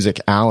Music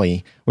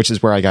Alley, which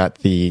is where I got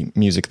the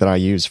music that I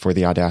use for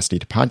the Audacity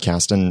to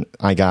podcast, and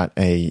I got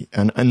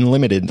an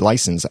unlimited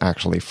license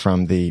actually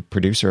from the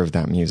producer of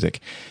that music.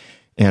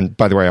 And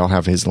by the way, I'll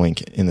have his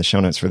link in the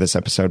show notes for this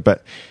episode.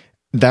 But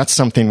that's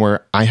something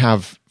where I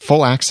have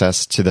full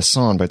access to the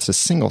song, but it's a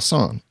single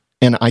song.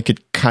 And I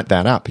could cut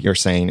that up, you're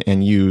saying,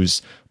 and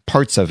use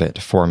parts of it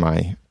for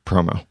my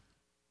promo.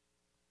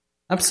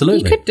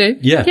 Absolutely. You could do.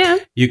 Yeah.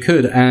 You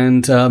could.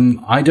 And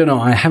I don't know,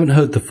 I haven't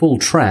heard the full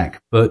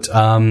track, but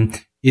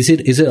is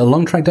it a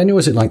long track, Daniel?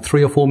 Is it like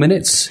 3 or 4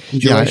 minutes in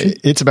duration? Yeah,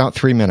 it's about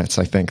 3 minutes,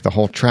 I think, the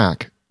whole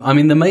track. I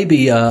mean, there may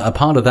be a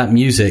part of that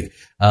music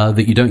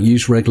that you don't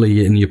use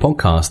regularly in your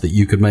podcast that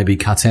you could maybe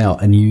cut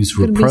out and use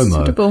for a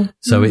promo.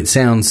 So it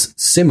sounds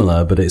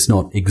similar, but it's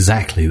not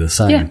exactly the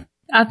same. Yeah,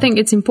 I think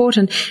it's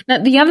important. Now,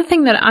 the other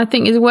thing that I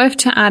think is worth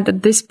to add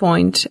at this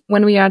point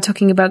when we are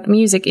talking about the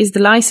music is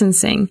the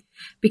licensing,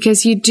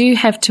 because you do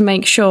have to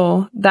make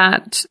sure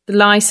that the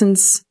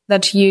license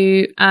that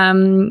you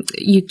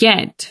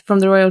get from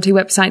the royalty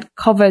website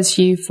covers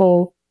you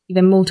for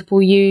either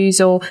multiple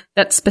use or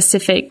that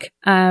specific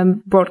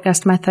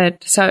broadcast method.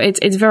 So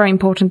it's very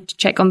important to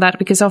check on that,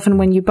 because often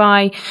when you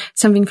buy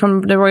something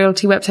from the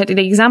royalty website,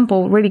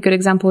 really good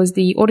example is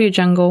the Audio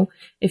Jungle.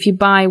 If you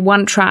buy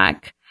one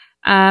track,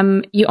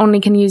 you only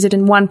can use it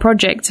in one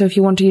project. So if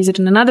you want to use it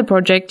in another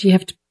project, you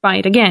have to buy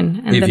it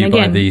again and if then you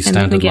again. Buy the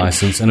standard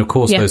license. And of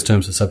course, those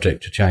terms are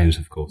subject to change,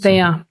 of course. They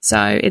are.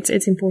 So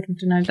it's important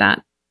to know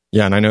that.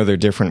 Yeah, and I know they're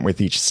different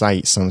with each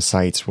site. Some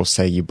sites will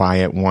say you buy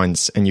it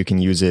once and you can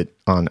use it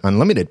on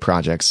unlimited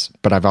projects.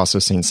 But I've also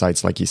seen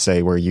sites, like you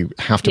say, where you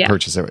have to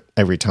purchase it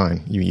every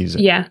time you use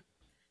it. Yeah,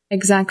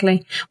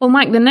 exactly. Well,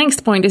 Mike, the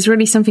next point is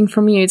really something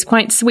from you. It's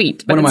quite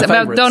sweet, but it's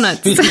about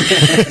donuts.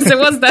 So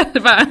what's that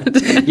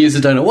about? Use a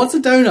donut. What's a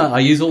donut? I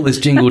use all this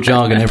jingle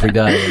jargon every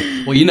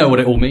day. Well, you know what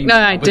it all means. No,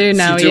 I do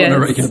now, yes. On a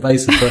regular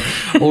basis,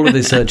 but all of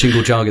this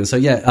jingle jargon. So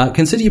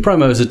consider your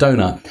promo as a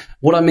donut.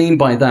 What I mean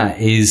by that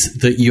is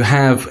that you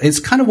have, it's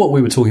kind of what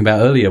we were talking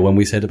about earlier when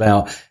we said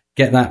about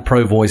get that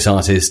pro voice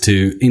artist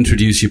to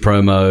introduce your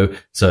promo.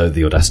 So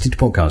the Audacity to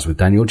Podcast with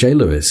Daniel J.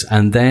 Lewis.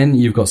 And then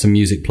you've got some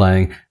music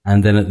playing.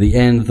 And then at the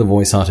end, the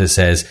voice artist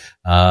says,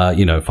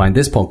 find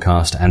this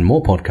podcast and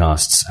more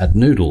podcasts at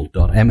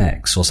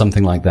noodle.mx or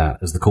something like that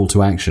as the call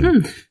to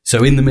action.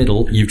 So in the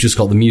middle, you've just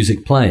got the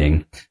music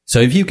playing.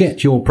 So if you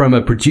get your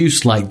promo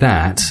produced like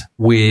that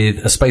with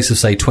a space of,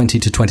 say, 20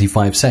 to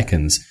 25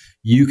 seconds,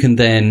 you can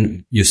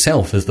then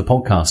yourself as the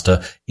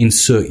podcaster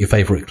insert your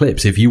favorite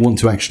clips. If you want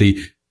to actually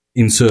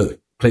insert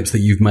clips that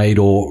you've made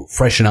or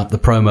freshen up the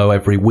promo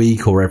every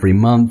week or every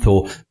month,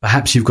 or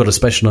perhaps you've got a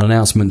special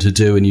announcement to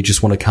do and you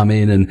just want to come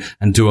in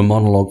and do a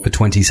monologue for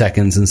 20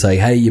 seconds and say,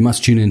 hey, you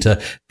must tune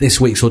into this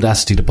week's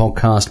Audacity to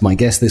Podcast. My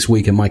guest this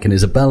week are Mike and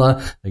Izabela.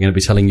 They're going to be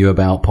telling you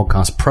about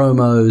podcast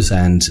promos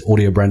and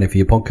audio branding for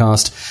your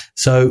podcast.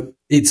 So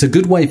it's a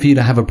good way for you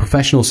to have a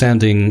professional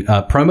sounding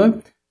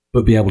promo,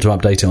 but be able to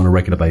update it on a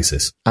regular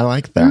basis. I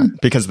like that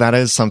because that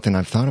is something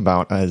I've thought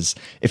about as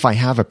if I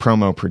have a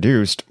promo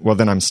produced, well,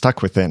 then I'm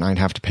stuck with it and I'd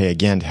have to pay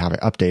again to have it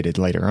updated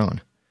later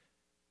on.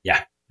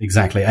 Yeah,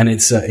 exactly. And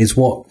it's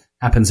what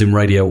happens in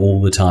radio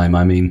all the time.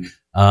 I mean,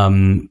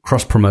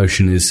 cross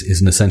promotion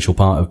is an essential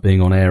part of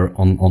being on air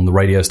on the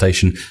radio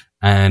station.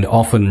 And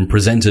often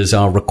presenters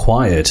are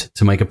required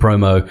to make a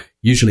promo.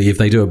 Usually if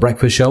they do a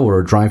breakfast show or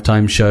a drive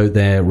time show,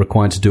 they're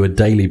required to do a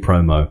daily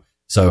promo.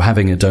 So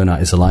having a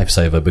donut is a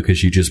lifesaver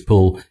because you just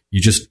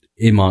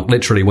earmark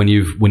literally when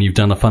you've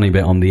done a funny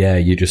bit on the air,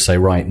 you just say,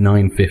 right,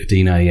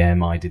 9:15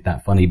 a.m. I did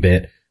that funny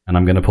bit and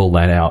I'm going to pull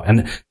that out.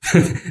 And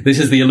this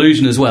is the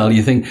illusion as well.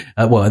 You think,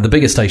 at the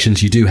bigger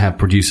stations, you do have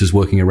producers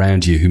working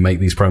around you who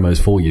make these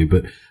promos for you.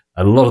 But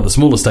at a lot of the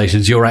smaller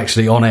stations, you're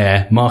actually on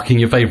air marking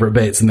your favorite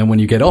bits. And then when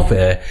you get off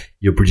air,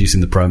 you're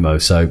producing the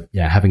promo. So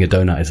yeah, having a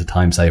donut is a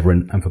time saver.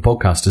 And for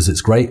podcasters,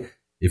 it's great.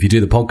 If you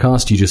do the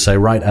podcast, you just say,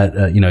 right, at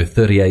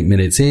 38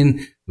 minutes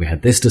in, we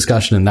had this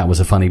discussion and that was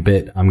a funny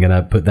bit. I'm going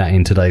to put that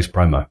in today's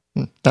promo.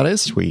 That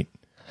is sweet.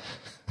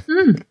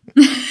 That's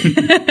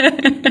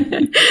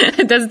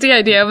the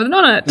idea of the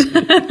donut.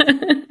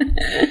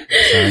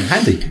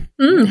 Handy.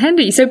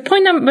 Handy. So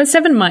point number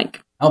 7,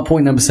 Mike. Oh,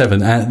 point number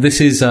 7. This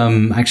is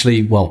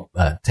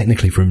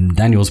technically from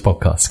Daniel's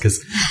podcast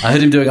because I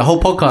heard him doing a whole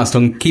podcast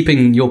on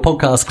keeping your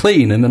podcast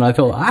clean. And then I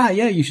thought,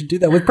 you should do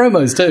that with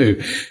promos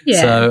too.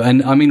 Yeah. So,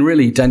 and I mean,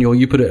 really, Daniel,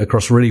 you put it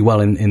across really well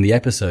in the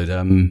episode.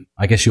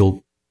 I guess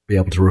you'll be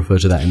able to refer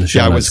to that in the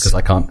show notes because I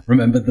can't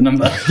remember the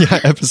number. Yeah,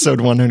 episode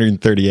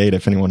 138,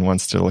 if anyone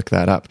wants to look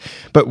that up.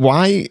 But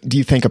why do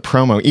you think a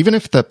promo, even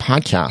if the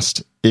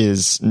podcast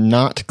is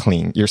not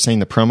clean, you're saying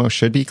the promo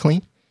should be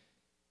clean?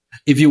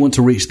 If you want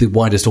to reach the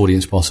widest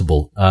audience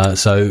possible.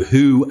 So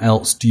who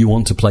else do you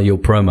want to play your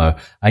promo?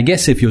 I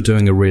guess if you're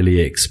doing a really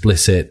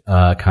explicit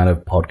kind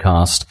of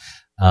podcast,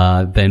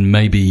 then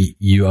maybe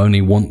you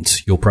only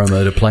want your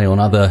promo to play on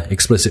other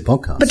explicit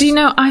podcasts. But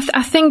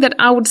I think that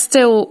I would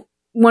still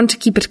want to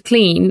keep it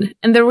clean.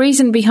 And the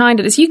reason behind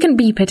it is you can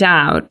beep it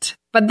out,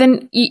 but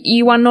then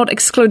you are not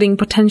excluding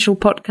potential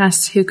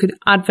podcasts who could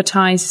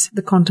advertise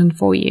the content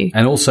for you.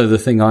 And also the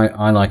thing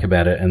I like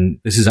about it, and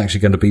this is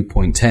actually going to be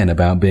point 10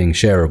 about being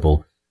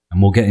shareable,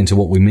 and we'll get into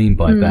what we mean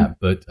by that,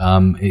 but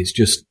it's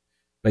just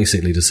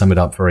basically to sum it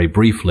up very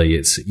briefly,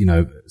 it's,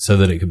 so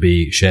that it could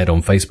be shared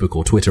on Facebook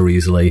or Twitter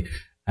easily.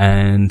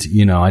 And,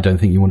 I don't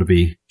think you want to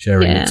be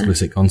sharing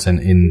explicit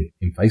content in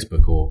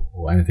Facebook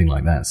or anything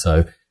like that.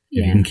 So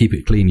if you can keep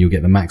it clean, you'll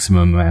get the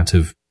maximum amount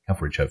of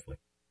coverage, hopefully.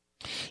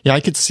 Yeah, I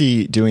could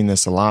see doing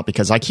this a lot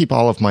because I keep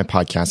all of my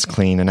podcasts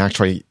clean and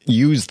actually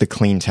use the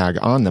clean tag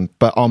on them.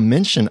 But I'll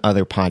mention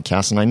other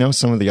podcasts, and I know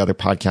some of the other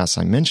podcasts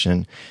I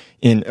mention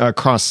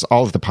across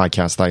all of the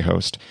podcasts I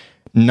host.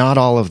 Not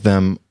all of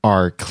them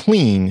are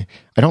clean.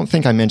 I don't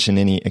think I mentioned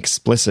any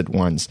explicit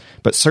ones,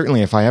 but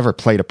certainly if I ever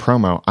played a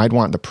promo, I'd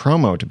want the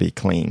promo to be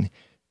clean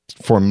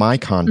for my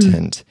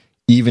content,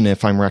 even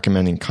if I'm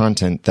recommending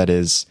content that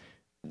is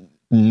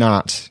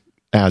not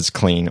as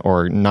clean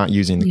or not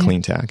using the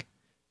clean tag.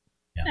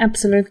 Yeah.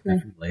 Absolutely.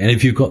 Definitely. And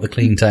if you've got the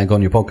clean tag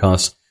on your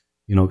podcast,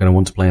 you're not going to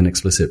want to play an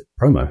explicit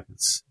promo.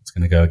 It's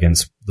going to go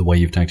against the way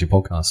you've tagged your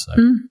podcast. So,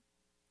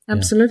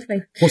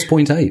 absolutely. What's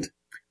point 8?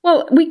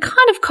 Well, we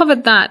kind of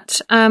covered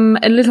that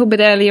a little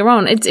bit earlier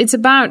on. It's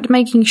about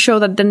making sure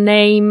that the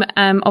name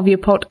of your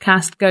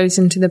podcast goes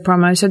into the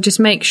promo. So just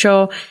make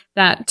sure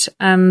that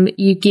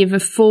you give a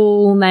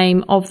full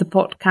name of the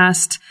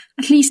podcast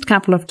at least a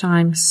couple of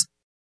times.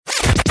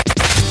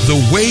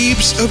 The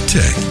Waves of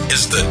Tech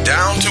is the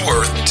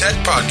down-to-earth tech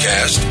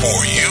podcast for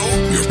you,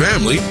 your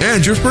family,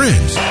 and your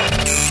friends.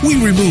 We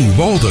remove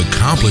all the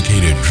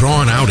complicated,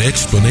 drawn-out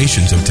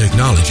explanations of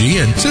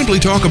technology and simply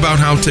talk about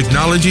how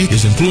technology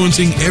is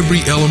influencing every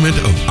element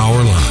of our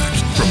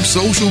lives, from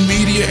social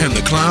media and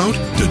the cloud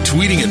to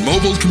tweeting and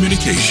mobile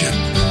communication.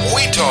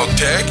 We talk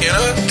tech in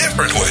a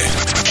different way.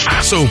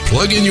 So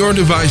plug in your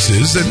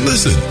devices and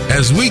listen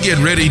as we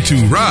get ready to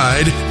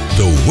ride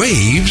the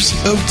waves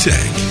of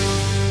tech.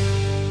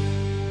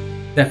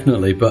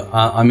 Definitely, but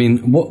I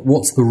mean,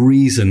 what's the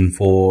reason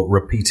for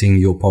repeating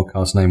your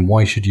podcast name?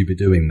 Why should you be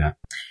doing that?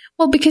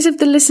 Well, because if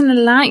the listener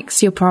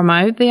likes your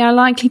promo, they are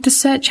likely to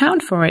search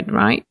out for it,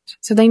 right?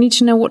 So they need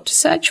to know what to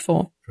search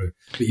for. True.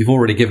 But you've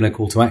already given a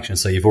call to action,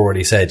 so you've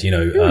already said,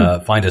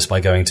 find us by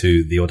going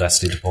to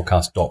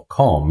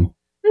theaudacitytopodcast.com.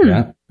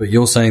 Yeah, but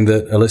you're saying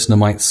that a listener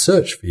might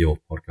search for your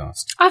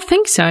podcast. I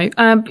think so.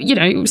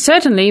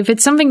 Certainly, if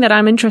it's something that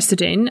I'm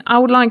interested in, I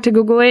would like to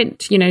Google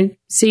it,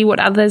 see what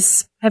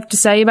others have to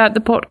say about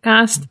the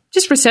podcast,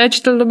 just research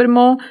it a little bit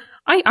more.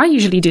 I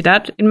usually do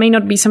that. It may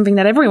not be something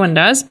that everyone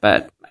does,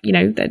 but,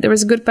 there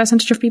is a good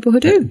percentage of people who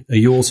do. Are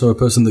you also a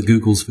person that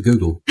Googles for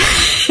Google?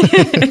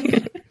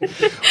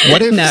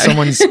 What if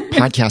someone's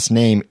podcast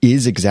name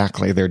is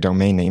exactly their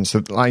domain name?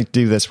 So I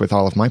do this with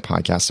all of my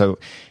podcasts. So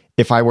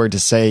if I were to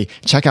say,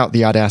 check out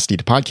The Audacity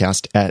to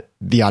Podcast at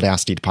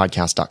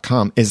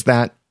theaudacitytopodcast.com, is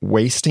that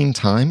wasting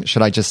time?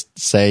 Should I just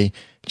say,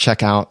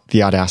 check out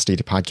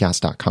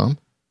theaudacitytopodcast.com?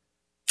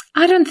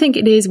 I don't think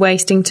it is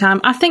wasting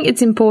time. I think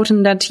it's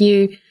important that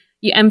you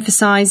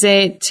emphasize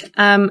it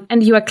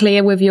and you are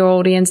clear with your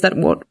audience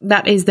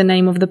that is the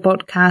name of the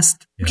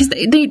podcast, because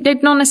they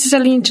don't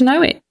necessarily need to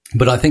know it.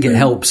 But I think it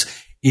helps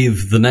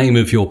if the name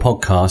of your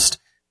podcast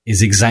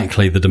is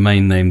exactly the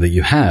domain name that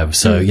you have.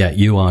 So,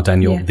 you are,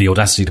 Daniel, The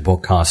Audacity to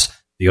Podcast,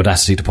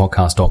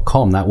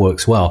 theaudacitytopodcast.com. That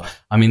works well.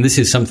 I mean, this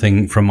is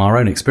something from our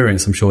own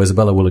experience. I'm sure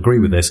Izabela will agree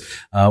with this.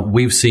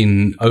 We've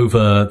seen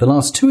over the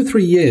last 2 or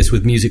 3 years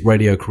with Music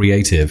Radio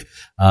Creative.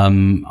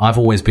 I've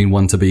always been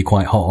one to be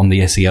quite hot on the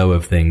SEO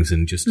of things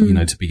and just,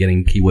 to be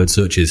getting keyword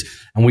searches.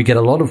 And we get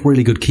a lot of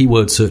really good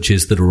keyword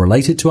searches that are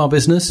related to our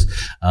business,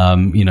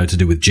 to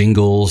do with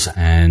jingles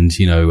and,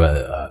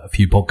 a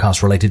few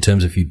podcast related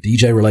terms, a few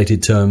DJ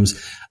related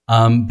terms.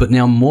 But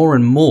now more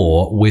and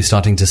more, we're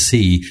starting to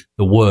see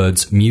the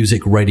words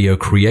music radio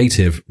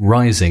creative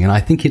rising. And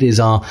I think it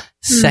is our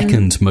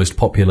second most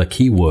popular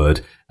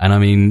keyword. And I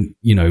mean,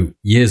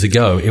 years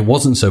ago, it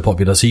wasn't so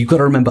popular. So you've got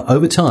to remember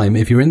over time,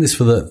 if you're in this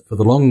for the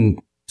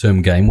long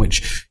term game,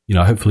 which,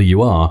 hopefully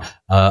you are,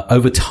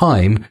 over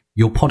time,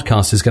 your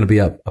podcast is going to be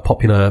a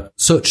popular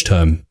search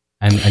term.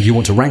 And you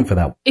want to rank for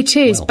that. It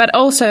is, but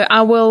also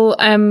I will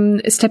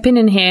step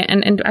in here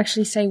and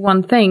actually say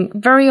one thing.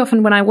 Very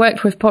often when I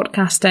worked with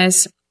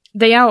podcasters,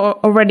 they are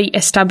already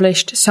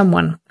established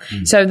someone.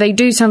 So they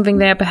do something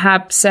there,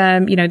 perhaps,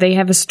 they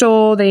have a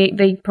store,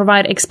 they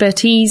provide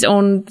expertise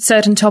on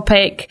certain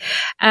topic,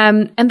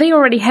 and they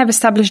already have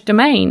established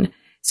domain.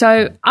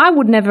 So I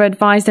would never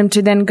advise them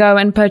to then go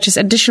and purchase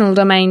additional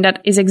domain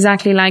that is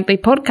exactly like the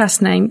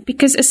podcast name,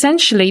 because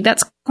essentially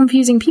that's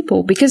confusing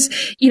people, because,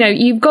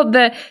 you've got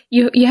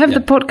you have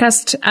the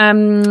podcast,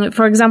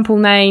 for example,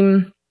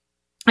 name,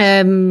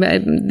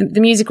 the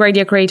Music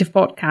Radio Creative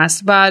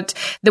Podcast, but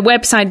the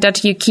website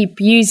that you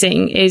keep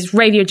using is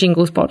Radio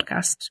Jingles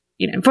Podcast.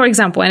 For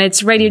example, and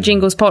it's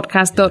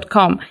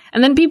radiojinglespodcast.com.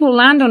 And then people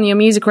land on your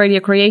Music Radio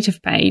Creative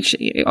page.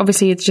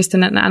 Obviously, it's just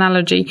an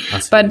analogy.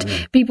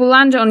 People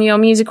land on your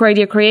Music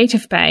Radio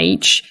Creative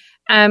page,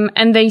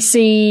 and they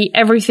see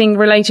everything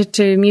related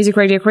to Music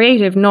Radio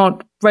Creative,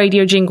 not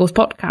Radio Jingles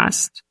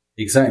Podcast.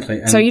 Exactly.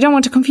 And so you don't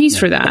want to confuse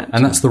through that.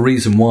 And that's the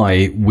reason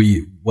why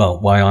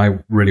why I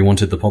really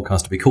wanted the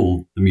podcast to be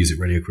called the Music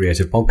Radio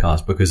Creative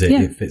Podcast, because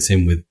it fits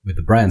in with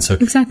the brand. So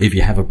if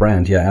you have a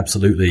brand,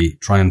 absolutely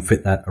try and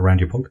fit that around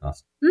your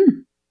podcast.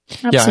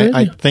 Yeah,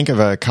 I think of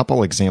a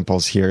couple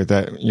examples here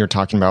that you're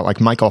talking about.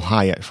 Like Michael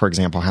Hyatt, for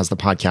example, has the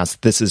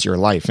podcast This Is Your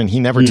Life, and he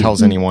never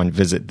tells anyone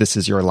visit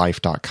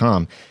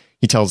thisisyourlife.com.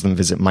 He tells them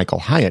visit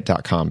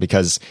michaelhyatt.com,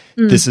 because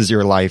This Is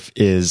Your Life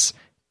is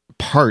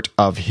part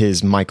of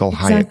his Michael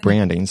Hyatt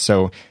branding.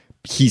 So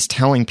he's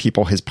telling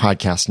people his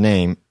podcast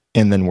name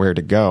and then where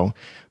to go.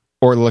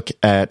 Or look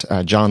at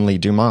John Lee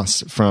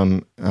Dumas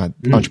from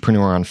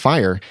Entrepreneur on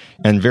Fire,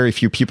 and very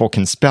few people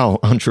can spell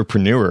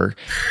entrepreneur.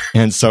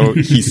 And so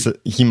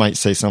he might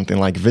say something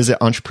like, visit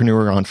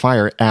Entrepreneur on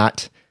Fire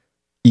at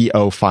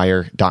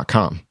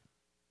eofire.com.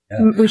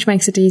 Which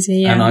makes it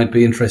easy, yeah. And I'd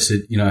be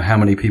interested, how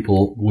many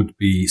people would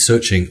be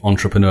searching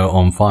Entrepreneur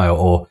on Fire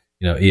or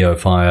EO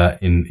Fire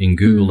in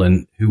Google,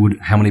 and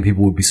how many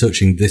people would be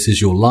searching This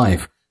Is Your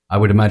Life? I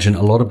would imagine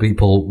a lot of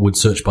people would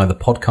search by the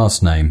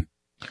podcast name.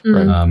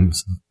 So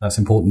that's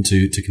important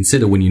to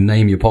consider when you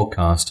name your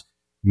podcast.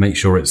 Make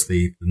sure it's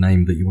the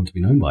name that you want to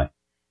be known by.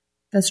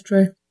 That's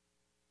true.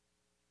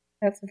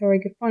 That's a very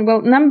good point.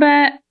 Well,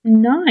 number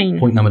 9.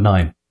 Point number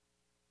 9.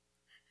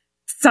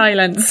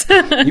 Silence.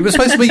 You were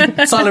supposed to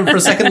be silent for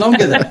a second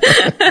longer there.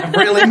 Have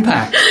real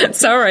impact.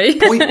 Sorry.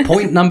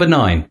 Point number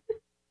 9.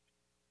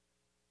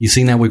 You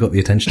see, now we've got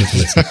the attention of the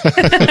listener.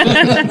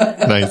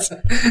 Nice.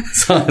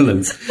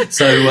 Silence.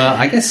 So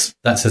I guess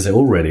that says it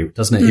all, really,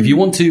 doesn't it? If you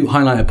want to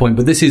highlight a point,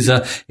 but this is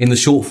in the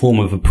short form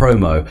of a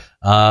promo.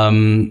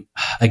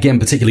 Again,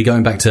 particularly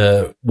going back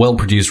to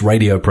well-produced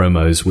radio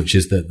promos, which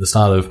is the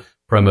style of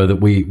promo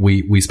that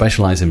we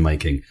specialize in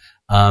making.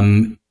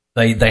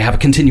 They have a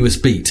continuous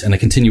beat and a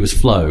continuous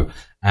flow.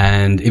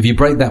 And if you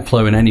break that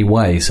flow in any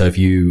way, so if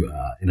you,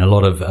 in a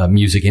lot of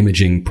music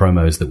imaging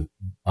promos that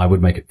I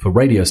would make it for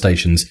radio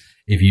stations,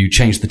 if you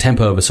change the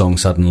tempo of a song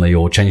suddenly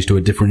or change to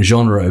a different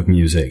genre of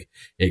music,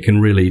 it can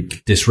really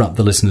disrupt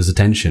the listener's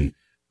attention.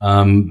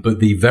 But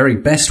the very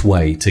best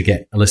way to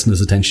get a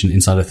listener's attention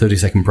inside a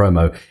 30-second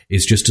promo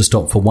is just to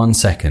stop for 1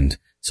 second.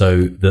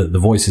 So the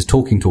voice is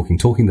talking,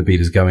 the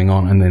beat is going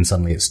on, and then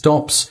suddenly it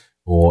stops,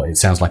 or it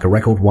sounds like a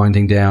record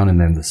winding down,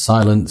 and then the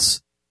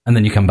silence, and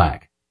then you come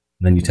back,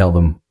 and then you tell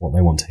them what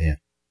they want to hear.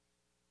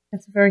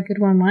 That's a very good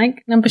one,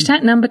 Mike. Number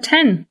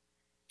 10.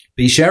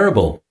 Be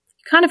shareable.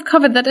 Kind of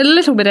covered that a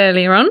little bit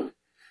earlier on.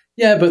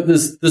 Yeah, but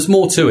there's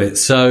more to it.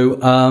 So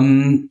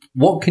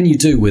what can you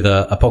do with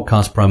a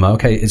podcast promo?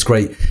 Okay, it's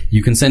great.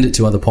 You can send it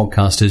to other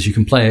podcasters. You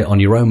can play it on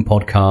your own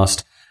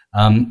podcast.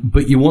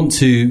 But you want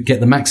to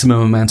get the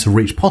maximum amount of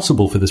reach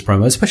possible for this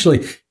promo,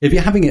 especially if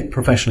you're having it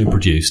professionally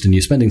produced and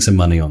you're spending some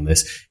money on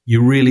this.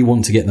 You really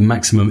want to get the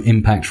maximum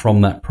impact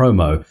from that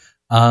promo.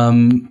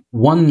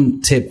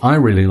 One tip I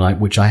really like,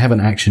 which I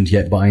haven't actioned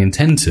yet, but I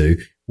intend to,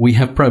 we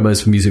have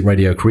promos for Music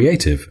Radio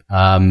Creative.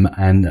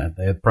 And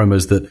they're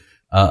promos that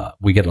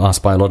we get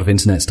asked by a lot of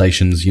internet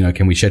stations,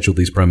 can we schedule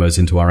these promos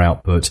into our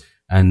output?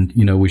 And,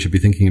 we should be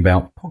thinking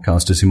about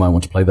podcasters who might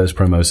want to play those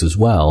promos as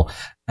well.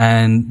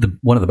 And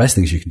one of the best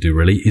things you can do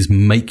really is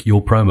make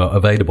your promo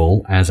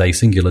available as a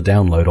singular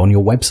download on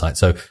your website.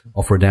 So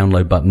offer a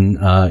download button.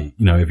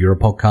 If you're a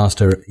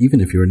podcaster,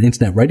 even if you're an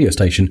internet radio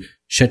station,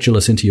 schedule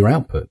us into your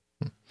output.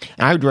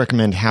 I would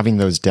recommend having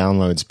those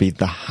downloads be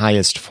the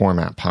highest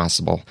format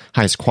possible,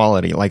 highest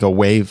quality, like a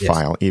WAV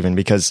file even,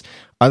 because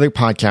other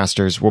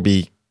podcasters will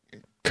be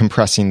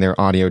compressing their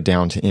audio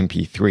down to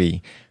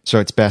MP3. So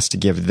it's best to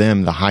give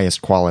them the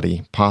highest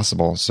quality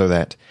possible so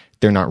that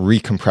they're not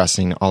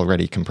recompressing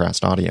already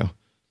compressed audio.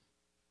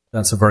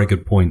 That's a very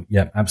good point.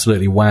 Yeah,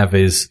 absolutely. WAV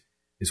is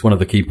one of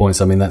the key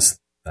points. I mean, that's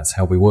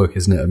how we work,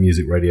 isn't it? A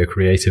Music Radio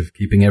Creative,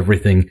 keeping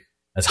everything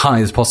as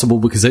high as possible,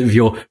 because if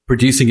you're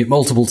producing it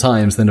multiple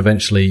times, then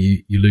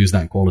eventually you lose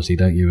that quality,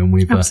 don't you? And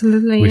we've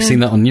seen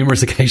that on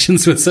numerous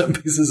occasions with certain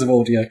pieces of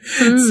audio.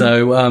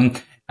 So,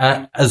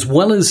 as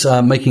well as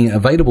making it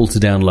available to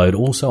download,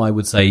 also I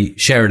would say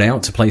share it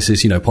out to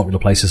places, popular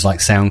places like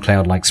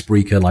SoundCloud, like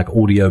Spreaker, like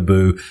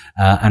Audioboo,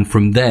 and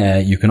from there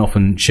you can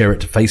often share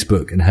it to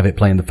Facebook and have it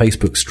play in the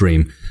Facebook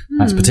stream.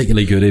 That's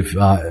particularly good if,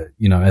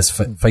 as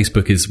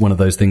Facebook is one of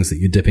those things that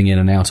you're dipping in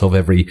and out of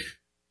every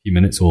few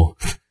minutes or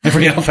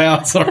every half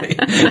hour, sorry.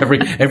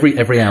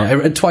 every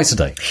hour, twice a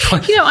day.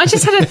 I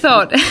just had a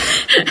thought.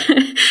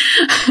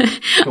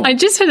 I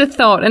just had a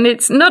thought, and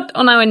it's not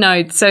on our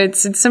notes, so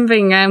it's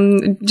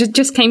something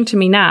just came to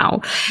me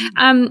now.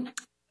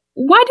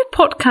 Why do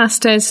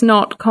podcasters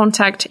not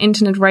contact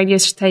internet radio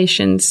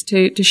stations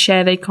to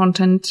share their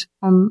content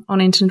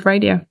on internet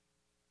radio?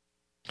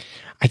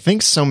 I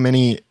think so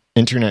many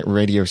internet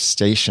radio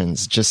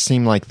stations just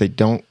seem like they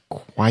don't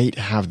quite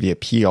have the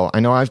appeal. I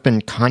know I've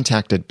been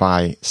contacted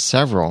by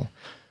several,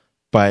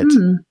 but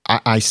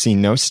I see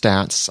no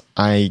stats.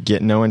 I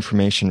get no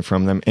information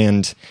from them,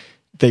 and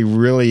they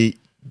really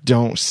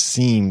don't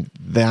seem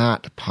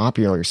that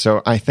popular.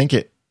 So I think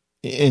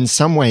in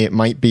some way, it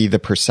might be the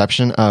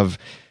perception of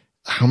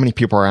how many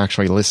people are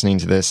actually listening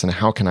to this and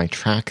how can I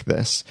track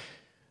this?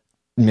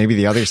 Maybe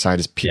the other side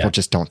is people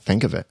just don't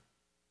think of it.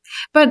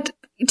 But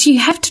do you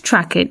have to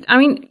track it? I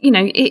mean,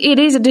 it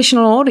is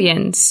additional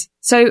audience.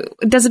 So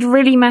does it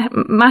really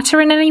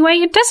matter in any way?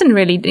 It doesn't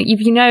really.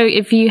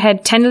 If you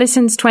had 10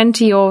 listens,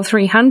 20 or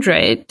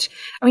 300,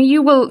 I mean,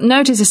 you will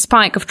notice a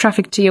spike of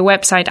traffic to your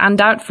website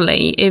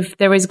undoubtedly if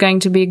there is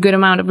going to be a good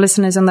amount of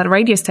listeners on that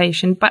radio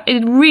station, but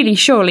it really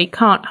surely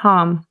can't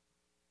harm.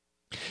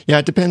 Yeah,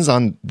 it depends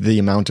on the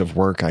amount of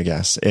work, I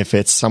guess. If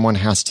it's someone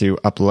has to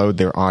upload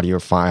their audio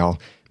file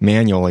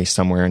manually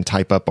somewhere and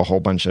type up a whole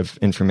bunch of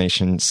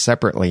information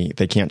separately,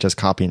 they can't just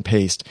copy and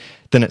paste,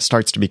 then it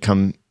starts to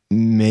become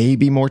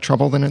maybe more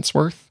trouble than it's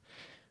worth.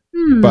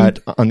 But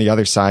on the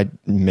other side,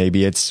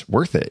 maybe it's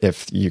worth it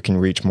if you can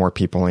reach more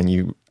people and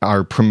you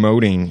are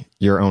promoting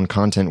your own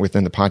content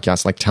within the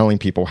podcast, like telling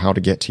people how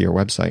to get to your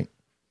website.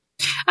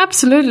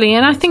 Absolutely.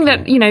 And I think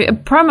that, a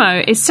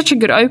promo is such a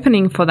good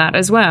opening for that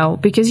as well,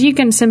 because you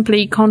can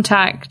simply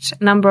contact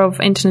a number of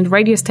internet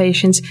radio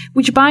stations,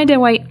 which, by the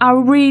way,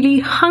 are really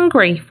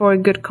hungry for a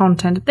good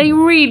content. They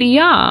really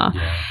are.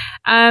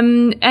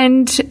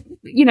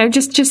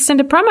 Just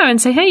send a promo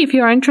and say, hey, if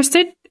you're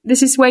interested,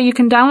 this is where you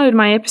can download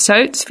my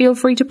episodes. Feel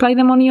free to play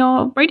them on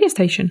your radio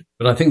station.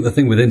 But I think the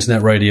thing with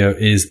internet radio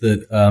is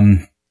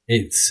that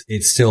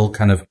it's still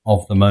kind of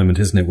the moment,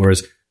 isn't it?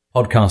 Whereas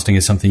podcasting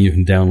is something you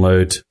can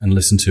download and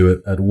listen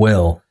to at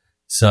will.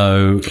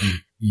 So,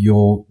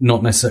 you're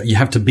not necessarily, you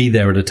have to be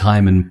there at a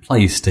time and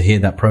place to hear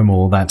that promo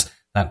or that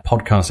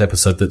podcast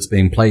episode that's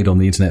being played on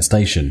the internet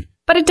station.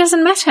 But it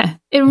doesn't matter.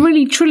 It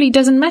really, truly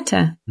doesn't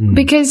matter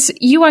because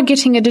you are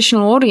getting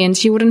additional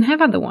audience you wouldn't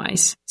have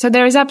otherwise. So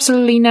there is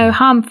absolutely no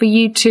harm for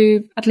you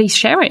to at least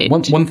share it.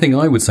 One thing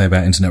I would say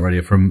about internet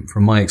radio from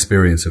my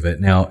experience of it,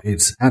 now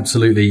it's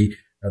absolutely,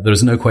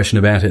 there's no question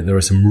about it. There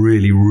are some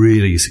really,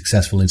 really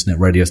successful internet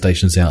radio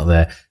stations out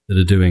there that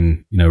are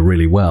doing,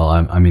 really well.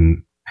 I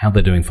mean, how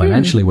they're doing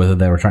financially, whether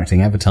they're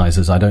attracting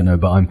advertisers, I don't know,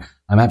 but I'm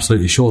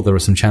absolutely sure there are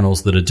some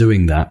channels that are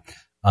doing that.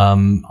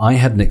 I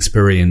had an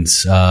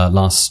experience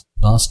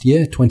last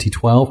year,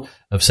 2012,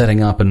 of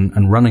setting up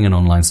and running an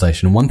online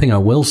station. And one thing I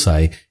will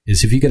say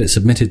is if you get it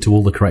submitted to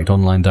all the correct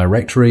online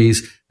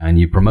directories and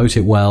you promote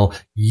it well,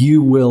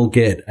 you will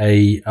get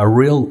a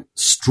real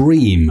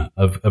stream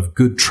of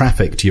good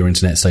traffic to your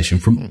internet station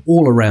from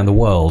all around the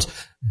world.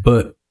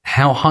 But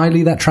how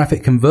highly that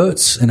traffic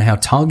converts and how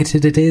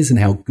targeted it is and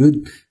how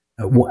good,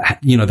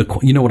 you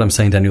know what I'm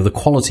saying, Daniel, the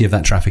quality of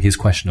that traffic is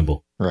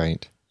questionable.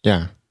 Right.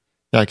 Yeah,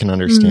 I can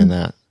understand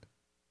that.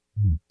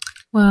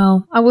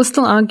 Well, I will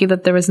still argue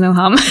that there is no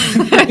harm.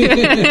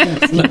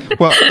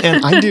 Well,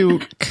 and I do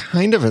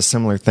kind of a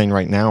similar thing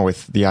right now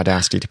with the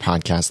Audacity to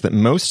Podcast, that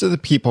most of the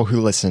people who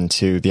listen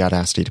to the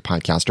Audacity to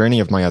Podcast or any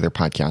of my other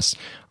podcasts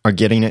are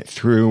getting it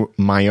through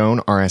my own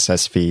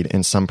RSS feed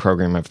in some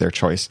program of their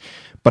choice.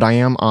 But I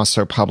am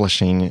also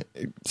publishing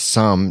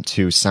some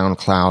to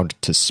SoundCloud,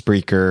 to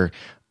Spreaker.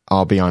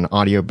 I'll be on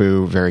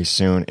Audioboo very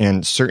soon,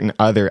 and certain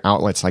other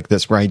outlets like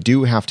this where I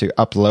do have to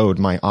upload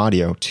my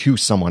audio to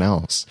someone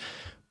else.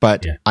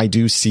 But I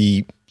do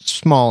see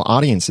small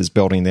audiences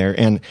building there,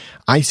 and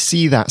I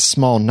see that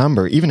small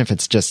number, even if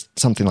it's just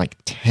something like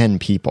 10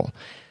 people.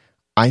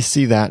 I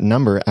see that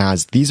number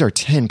as these are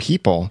 10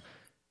 people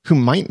who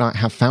might not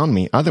have found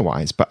me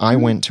otherwise, but I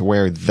went to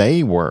where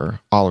they were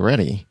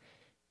already,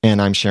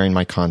 and I'm sharing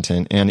my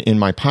content. And in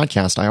my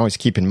podcast, I always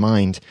keep in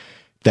mind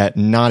that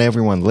not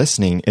everyone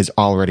listening is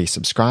already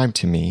subscribed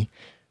to me,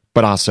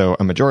 but also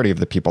a majority of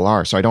the people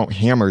are. So I don't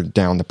hammer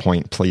down the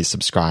point, please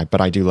subscribe, but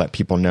I do let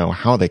people know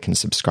how they can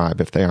subscribe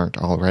if they aren't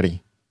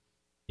already.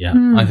 Yeah,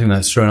 I think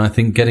that's true. And I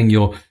think getting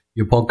your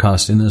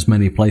podcast in as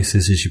many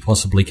places as you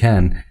possibly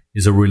can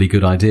is a really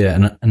good idea.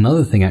 And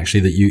another thing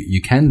actually that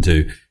you can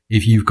do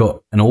if you've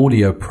got an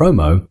audio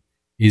promo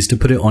is to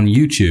put it on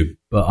YouTube.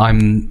 But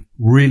I'm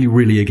really,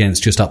 really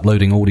against just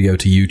uploading audio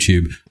to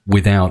YouTube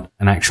without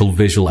an actual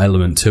visual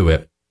element to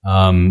it.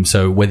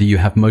 So whether you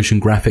have motion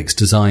graphics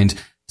designed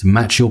to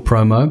match your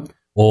promo,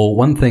 or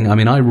one thing, I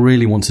mean, I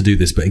really want to do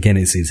this, but again,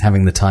 it's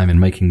having the time and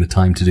making the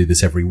time to do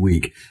this every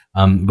week.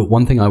 But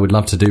one thing I would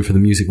love to do for the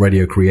Music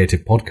Radio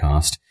Creative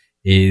Podcast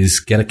is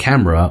get a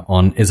camera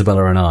on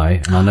Izabela and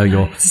I know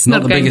you're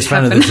not the biggest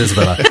fan of this,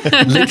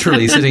 Izabela.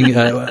 Literally sitting,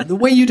 the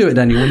way you do it,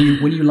 Daniel,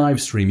 when you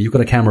live stream, you've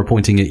got a camera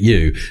pointing at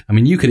you. I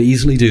mean, you could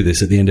easily do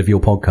this at the end of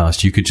your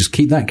podcast. You could just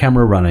keep that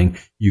camera running.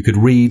 You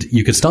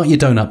could start your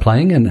donut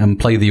playing and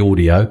play the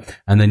audio,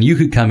 and then you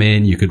could come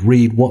in, you could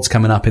read what's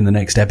coming up in the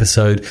next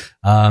episode.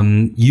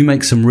 You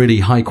make some really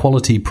high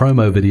quality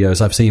promo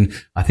videos.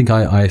 I think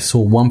I saw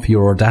one for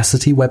your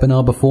Audacity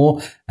webinar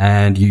before,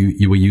 and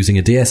you were using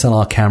a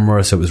DSLR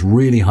camera, so it was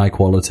really high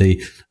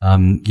quality.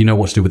 You know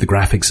what to do with the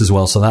graphics as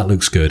well, so that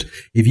looks good.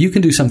 If you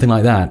can do something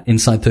like that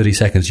inside 30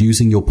 seconds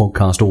using your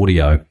podcast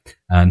audio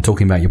and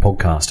talking about your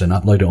podcast and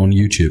upload it on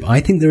YouTube, I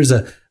think there is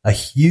a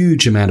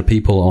huge amount of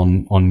people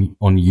on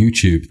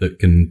YouTube that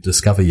can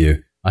discover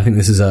you. I think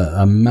this is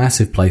a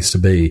massive place to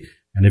be.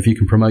 And if you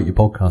can promote your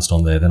podcast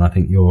on there, then I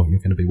think you're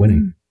going to be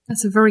winning.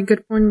 That's a very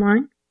good point,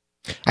 Mike.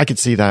 I could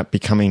see that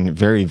becoming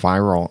very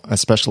viral,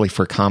 especially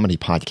for comedy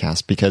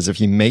podcasts, because if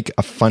you make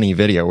a funny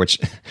video, which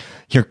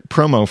your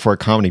promo for a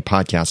comedy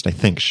podcast, I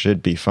think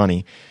should be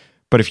funny.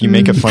 But if you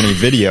make a funny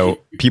video,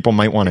 people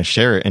might want to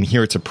share it, and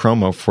here it's a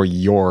promo for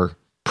your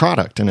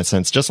product in a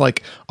sense, just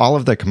like all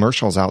of the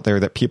commercials out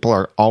there that people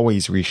are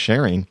always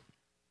resharing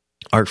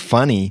are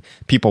funny.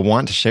 People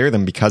want to share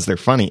them because they're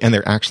funny and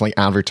they're actually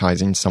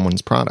advertising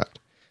someone's product.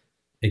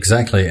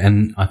 Exactly.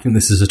 And I think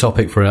this is a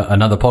topic for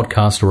another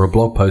podcast or a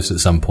blog post at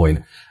some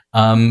point.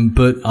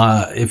 But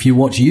if you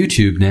watch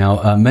YouTube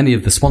now, many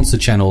of the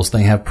sponsored channels,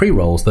 they have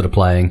pre-rolls that are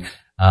playing.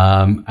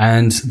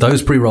 And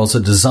those pre-rolls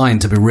are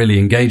designed to be really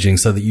engaging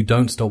so that you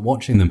don't stop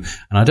watching them.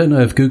 And I don't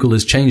know if Google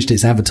has changed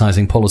its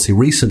advertising policy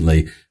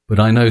recently, but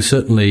I know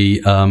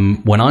certainly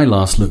when I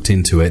last looked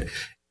into it,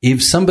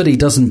 if somebody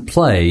doesn't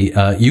play,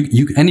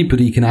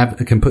 anybody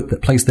can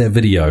place their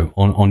video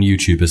on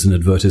YouTube as an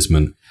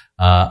advertisement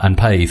and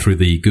pay through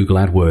the Google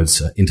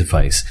AdWords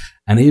interface.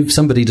 And if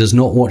somebody does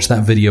not watch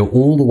that video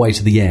all the way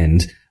to the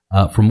end,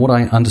 from what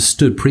I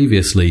understood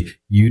previously,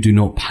 you do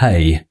not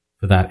pay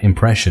for that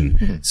impression.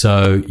 Mm-hmm.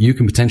 So you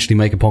can potentially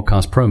make a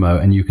podcast promo,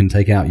 and you can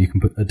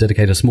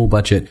dedicate a small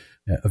budget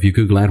of your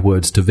Google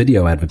AdWords to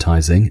video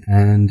advertising,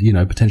 and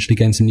potentially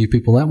gain some new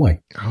people that way.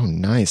 Oh,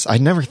 nice! I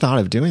never thought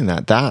of doing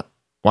that.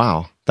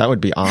 Wow, that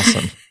would be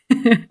awesome.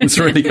 It's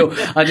really cool.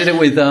 I did it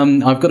with,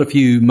 I've got a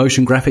few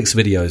motion graphics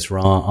videos for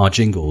our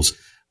jingles.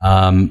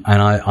 And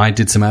I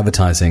did some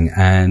advertising.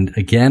 And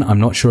again, I'm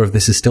not sure if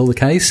this is still the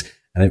case.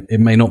 And it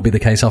may not be the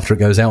case after it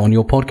goes out on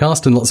your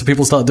podcast and lots of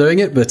people start doing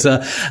it, but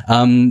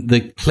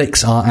the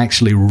clicks are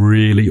actually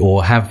really,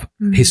 or have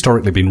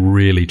historically been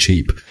really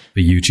cheap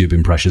for YouTube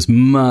impressions.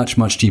 Much,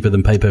 much cheaper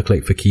than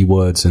pay-per-click for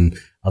keywords and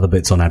other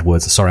bits on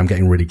AdWords. Sorry, I'm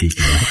getting really geeky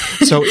now.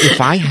 So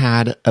if I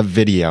had a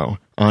video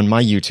on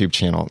my YouTube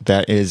channel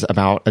that is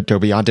about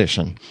Adobe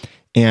Audition,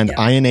 and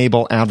I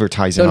enable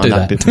advertising on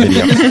that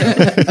video.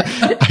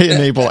 I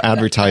enable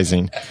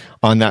advertising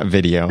on that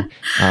video,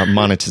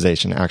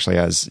 monetization, actually,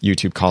 as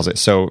YouTube calls it.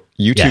 So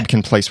YouTube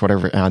can place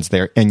whatever ads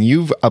there, and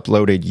you've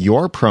uploaded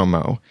your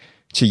promo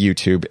to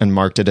YouTube and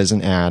marked it as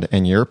an ad,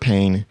 and you're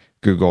paying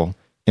Google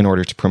in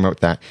order to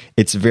promote that.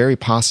 It's very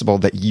possible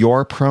that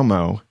your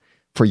promo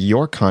for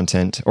your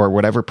content or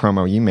whatever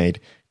promo you made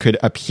could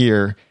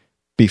appear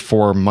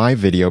before my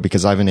video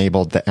because I've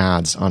enabled the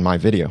ads on my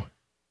video.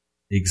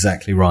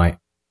 Exactly right.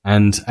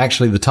 And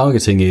actually the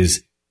targeting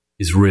is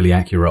really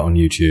accurate on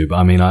YouTube.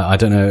 I mean, I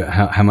don't know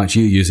how much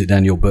you use it,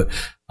 Daniel, but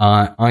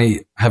I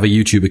have a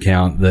YouTube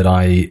account that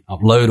I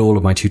upload all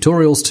of my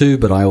tutorials to,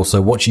 but I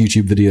also watch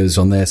YouTube videos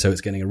on there, so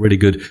it's getting a really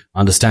good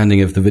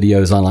understanding of the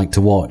videos I like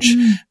to watch.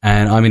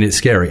 And I mean, it's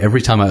scary.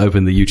 Every time I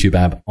open the YouTube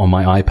app on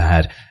my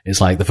iPad,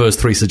 it's like the first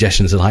 3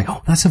 suggestions are like,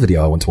 oh, that's a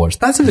video I want to watch.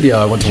 That's a video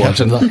I want to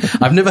watch. And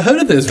like, I've never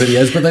heard of those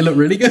videos, but they look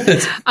really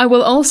good. I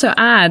will also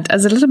add,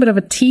 as a little bit of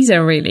a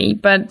teaser really,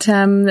 but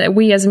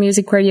we as a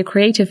Music Radio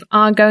Creative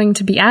are going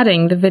to be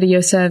adding the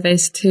video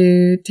service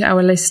to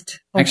our list.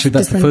 Actually,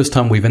 that's the first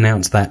time we've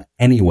announced that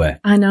anywhere.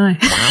 I know.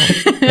 Wow.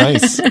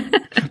 Nice.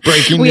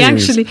 Breaking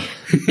news.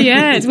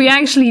 We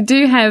actually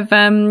do have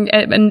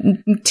a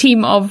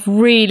team of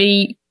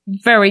really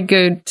very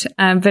good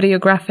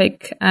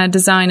videographic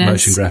designers.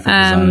 Motion graphic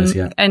designers,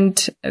 yeah.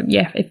 And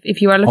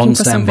if you are looking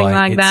for something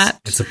like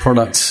that. It's a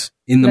product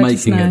in the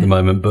making at the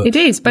moment, but it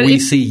is. But we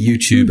see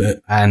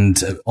YouTube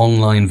and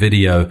online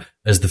video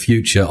as the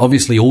future.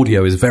 Obviously,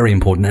 audio is very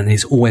important and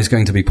it's always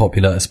going to be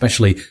popular,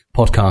 especially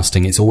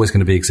podcasting. It's always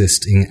going to be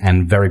existing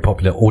and very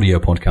popular audio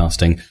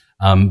podcasting.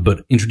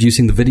 But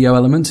introducing the video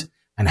element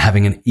and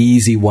having an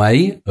easy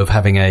way of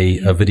having a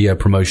video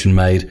promotion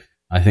made,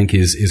 I think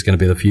is going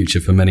to be the future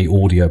for many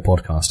audio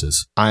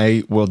podcasters.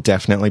 I will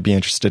definitely be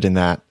interested in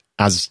that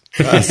as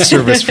a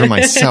service for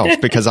myself,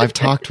 because I've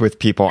talked with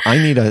people. I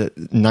need a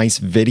nice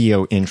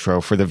video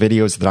intro for the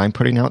videos that I'm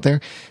putting out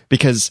there,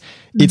 because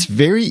it's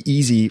very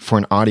easy for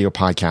an audio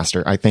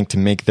podcaster, I think, to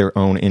make their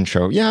own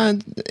intro. Yeah,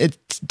 it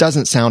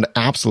doesn't sound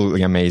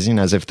absolutely amazing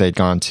as if they'd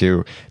gone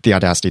to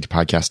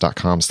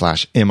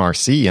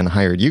theaudacitytopodcast.com/MRC and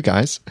hired you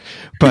guys,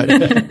 but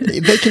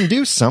they can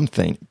do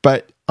something.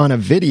 But on a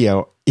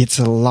video, it's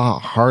a lot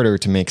harder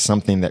to make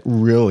something that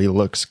really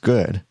looks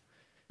good.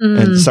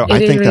 And so I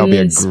think that'll be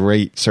a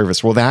great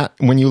service. Will that,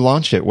 when you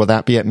launch it, will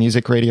that be at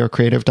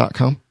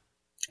musicradiocreative.com?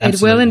 It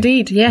will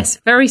indeed. Yes,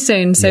 very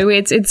soon. So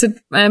it's a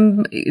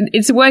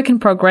work in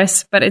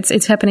progress, but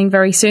it's happening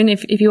very soon.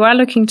 If you are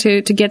looking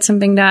to get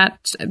something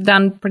that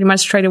done pretty much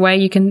straight away,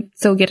 you can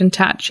still get in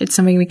touch. It's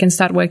something we can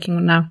start working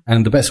on now.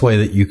 And the best way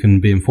that you can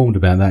be informed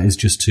about that is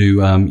just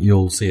to,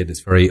 you'll see it.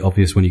 It's very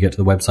obvious when you get to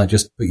the website.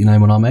 Just put your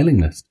name on our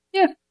mailing list.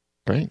 Yeah.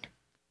 Great.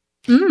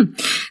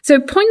 So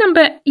point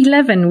number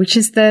 11, which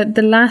is the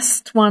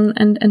last one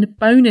and a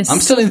bonus. I'm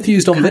still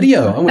enthused on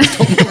video. I want to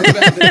talk more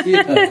about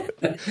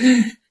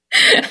video.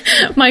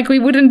 Mike, we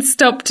wouldn't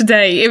stop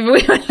today if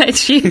we would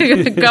let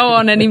you go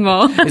on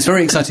anymore. It's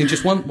very exciting.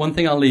 Just one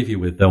thing I'll leave you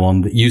with, though,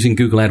 on using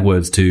Google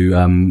AdWords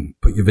to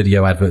put your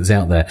video adverts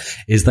out there,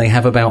 is they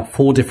have about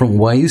 4 different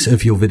ways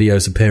of your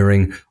videos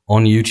appearing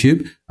on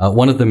YouTube.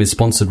 One of them is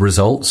sponsored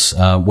results.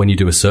 When you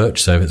do a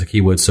search, so if it's a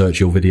keyword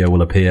search, your video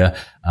will appear.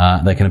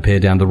 They can appear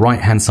down the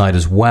right-hand side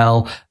as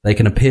well. They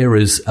can appear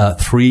as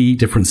 3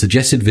 different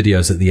suggested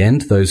videos at the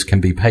end. Those can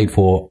be paid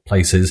for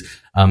places.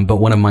 But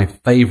one of my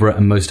favorite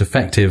and most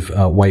effective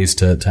ways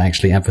to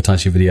actually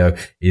advertise your video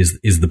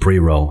is the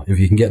pre-roll. If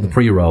you can get the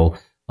pre-roll,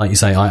 like you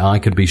say, I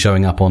could be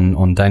showing up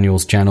on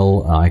Daniel's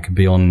channel. I could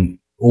be on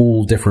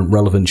all different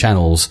relevant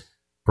channels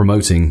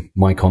promoting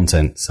my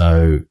content.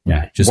 So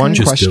yeah, just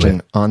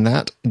question on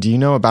that. Do you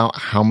know about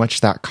how much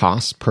that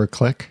costs per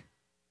click?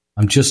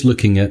 I'm just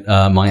looking at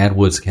my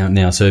AdWords account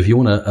now. So if you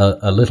want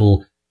a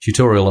little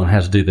tutorial on how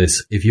to do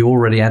this, if you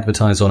already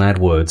advertise on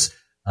AdWords,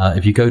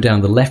 if you go down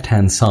the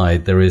left-hand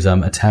side, there is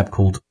a tab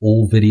called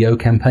All Video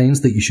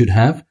Campaigns that you should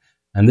have.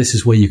 And this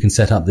is where you can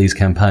set up these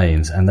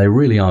campaigns, and they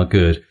really are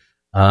good.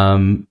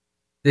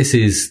 This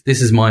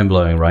is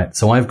mind-blowing, right?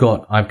 So I've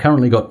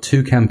currently got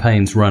 2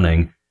 campaigns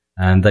running,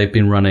 and they've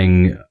been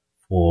running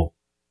for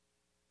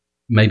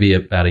maybe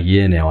about a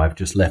year now. I've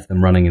just left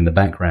them running in the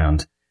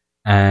background,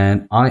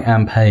 and I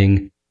am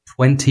paying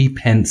 20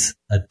 pence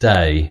a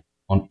day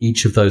on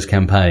each of those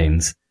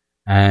campaigns.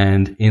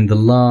 And in the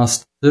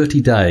last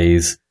 30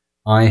 days,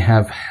 I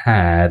have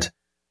had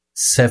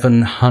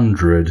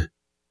 700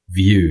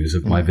 views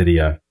of my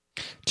video.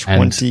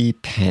 20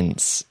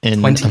 pence in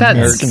 20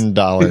 American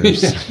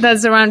dollars.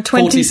 That's around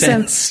 20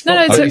 cents.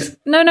 No,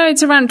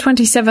 it's around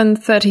 27,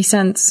 30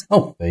 cents.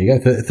 Oh, there you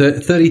go.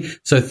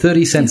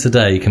 30 cents a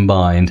day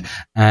combined.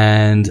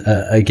 And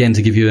again,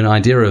 to give you an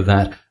idea of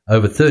that,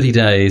 over 30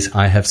 days,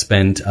 I have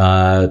spent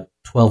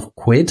 12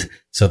 quid.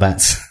 So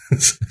that's,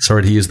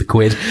 sorry to use the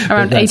quid.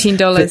 Around $18.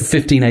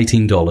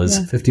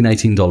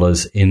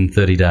 $18 in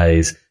 30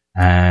 days.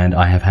 And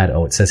I have had,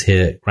 it says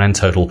here, grand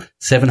total,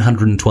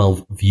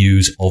 712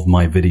 views of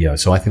my video.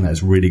 So I think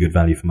that's really good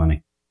value for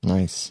money.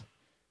 Nice.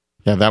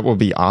 Yeah, that will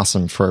be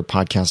awesome for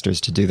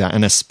podcasters to do that,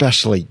 and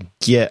especially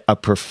get a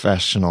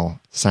professional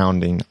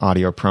sounding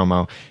audio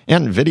promo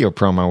and video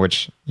promo,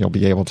 which you'll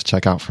be able to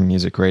check out from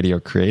Music Radio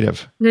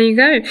Creative. There you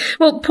go.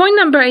 Well, point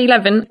number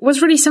 11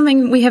 was really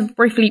something we have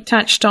briefly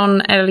touched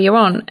on earlier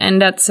on,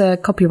 and that's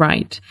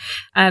copyright.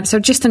 So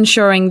just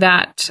ensuring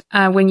that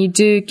when you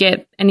do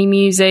get any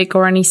music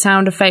or any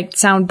sound effect,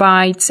 sound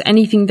bites,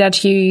 anything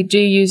that you do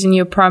use in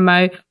your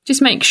promo,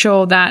 just make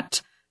sure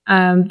that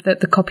that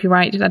the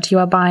copyright that you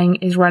are buying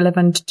is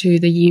relevant to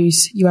the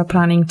use you are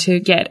planning to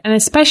get. And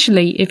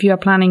especially if you are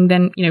planning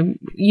then,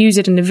 use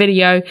it in the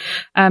video,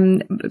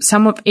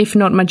 some of, if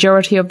not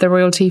majority of the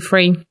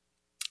royalty-free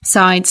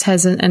sites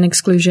has an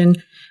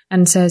exclusion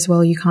and says,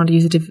 well, you can't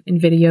use it in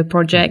video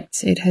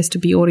projects. It has to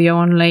be audio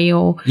only.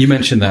 Or you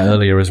mentioned that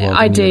earlier as well.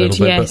 I did, bit,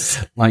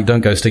 yes. But,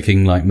 don't go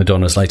sticking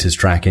Madonna's latest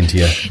track into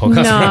your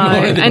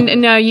podcast.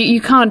 No,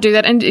 you can't do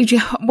that. And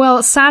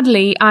well,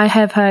 sadly, I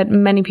have heard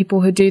many people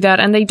who do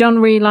that, and they don't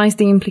realize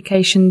the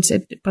implications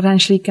it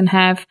potentially can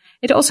have.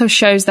 It also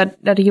shows that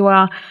you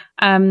are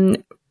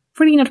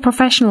really not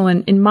professional,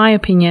 in my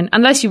opinion,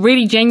 unless you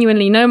really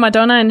genuinely know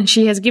Madonna and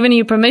she has given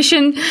you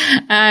permission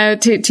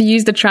to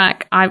use the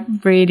track. I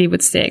really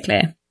would steer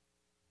clear.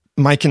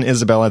 Mike and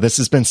Izabela, this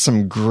has been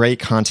some great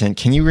content.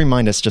 Can you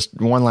remind us just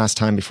one last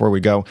time before we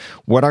go,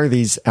 what are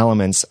these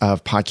elements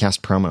of podcast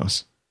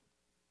promos?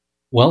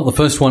 Well, the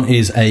first one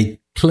is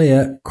a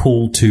clear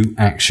call to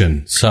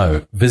action.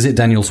 So visit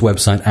Daniel's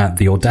website at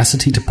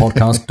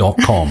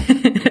theaudacitytopodcast.com.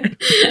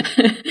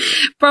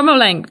 Promo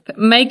length.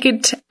 Make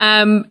it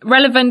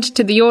relevant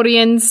to the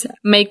audience.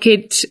 Make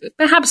it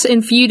perhaps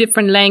in few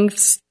different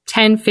lengths,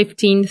 10,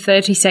 15,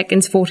 30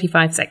 seconds,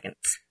 45 seconds.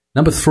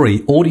 Number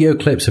 3, audio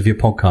clips of your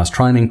podcast.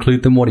 Try and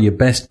include them. What are your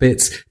best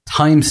bits?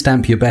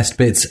 Timestamp your best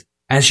bits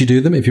as you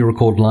do them if you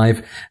record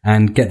live,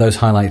 and get those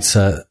highlights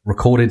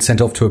recorded, sent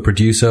off to a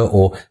producer,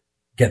 or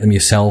get them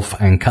yourself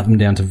and cut them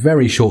down to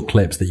very short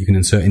clips that you can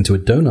insert into a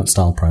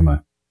donut-style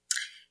promo.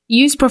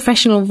 Use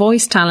professional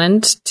voice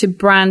talent to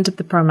brand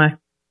the promo.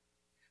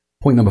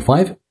 Point number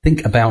 5,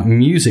 think about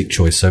music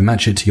choice. So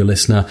match it to your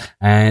listener,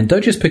 and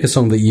don't just pick a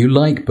song that you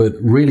like, but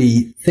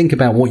really think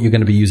about what you're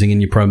going to be using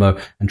in your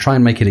promo and try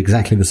and make it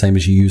exactly the same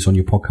as you use on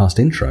your podcast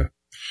intro.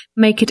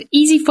 Make it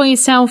easy for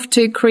yourself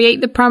to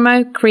create the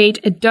promo, create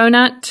a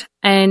donut,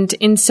 and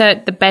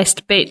insert the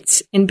best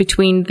bits in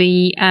between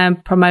the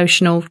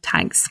promotional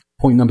tags.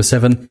 Point number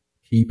 7,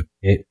 keep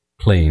it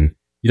clean.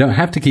 You don't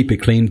have to keep it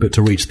clean, but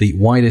to reach the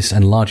widest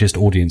and largest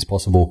audience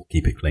possible,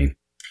 keep it clean.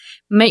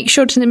 Make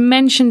sure to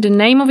mention the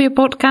name of your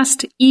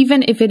podcast,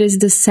 even if it is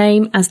the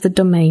same as the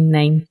domain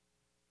name.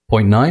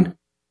 Point 9.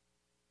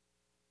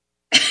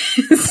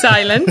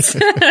 Silence.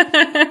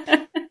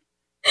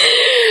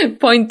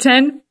 Point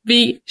 10,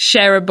 be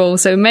shareable.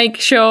 So make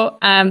sure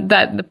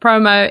that the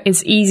promo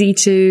is easy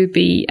to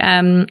be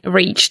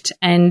reached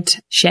and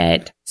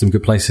shared. Some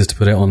good places to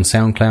put it on: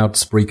 SoundCloud,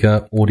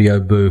 Spreaker, Audio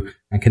Boo,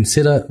 and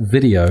consider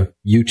video,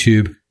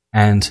 YouTube,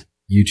 and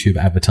YouTube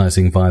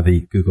advertising via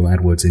the Google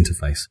AdWords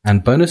interface.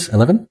 And bonus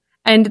 11?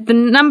 And the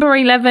number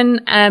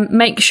 11,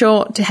 make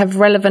sure to have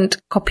relevant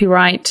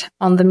copyright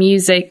on the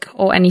music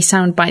or any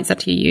sound bites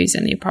that you use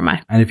in your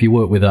promo. And if you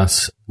work with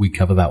us, we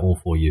cover that all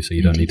for you, so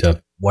you don't need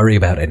to worry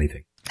about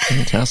anything.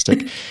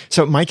 Fantastic.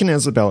 So Mike and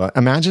Izabela,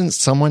 imagine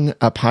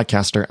a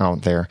podcaster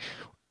out there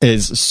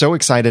is so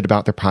excited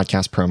about their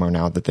podcast promo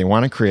now that they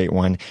want to create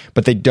one,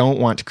 but they don't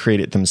want to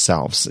create it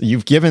themselves.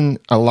 You've given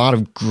a lot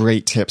of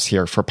great tips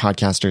here for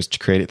podcasters to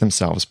create it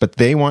themselves, but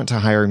they want to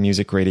hire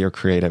Music Radio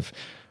Creative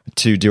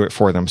to do it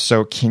for them.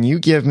 So can you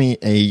give me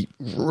a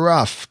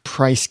rough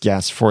price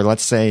guess for,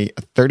 let's say,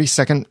 a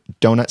 30-second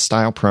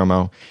donut-style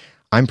promo?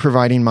 I'm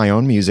providing my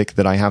own music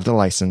that I have the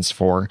license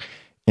for,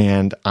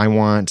 and I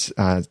want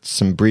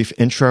some brief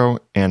intro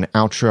and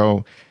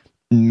outro,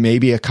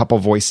 maybe a couple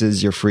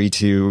voices. You're free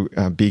to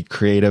be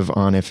creative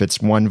on if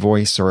it's one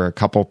voice or a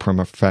couple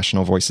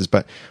professional voices.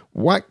 But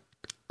what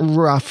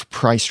rough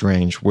price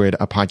range would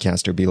a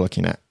podcaster be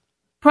looking at?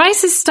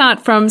 Prices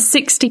start from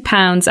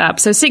 £60 up.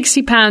 So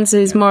 £60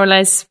 is more or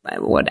less,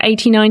 $80,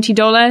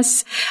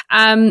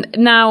 $90.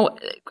 Now,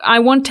 I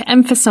want to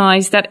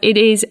emphasize that it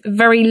is a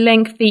very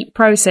lengthy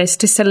process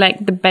to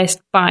select the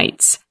best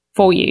bites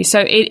for you. So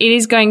it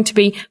is going to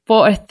be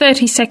for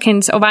 30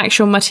 seconds of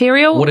actual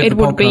material. What if it the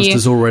would podcast be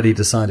has already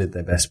decided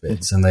their best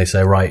bits and they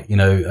say, right,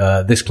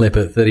 this clip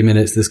at 30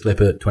 minutes, this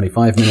clip at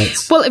 25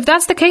 minutes? Well, if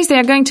that's the case, they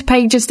are going to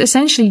pay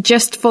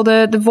just for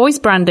the voice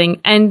branding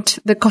and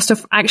the cost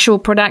of actual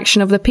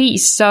production of the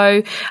piece.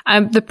 So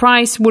the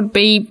price would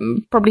be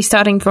probably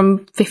starting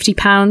from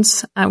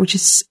 £50, which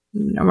is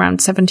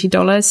around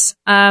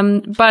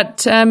 $70.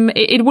 But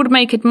it would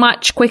make it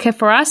much quicker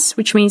for us,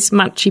 which means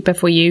much cheaper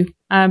for you.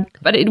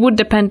 But it would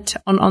depend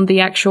on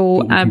the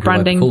actual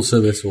branding. Full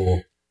service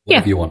or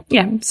whatever you want.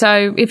 Yeah.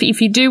 So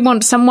if you do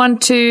want someone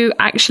to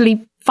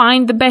actually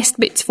find the best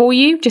bits for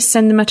you, just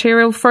send the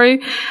material through.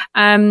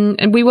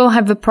 And we will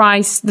have the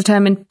price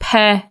determined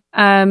per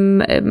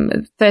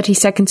 30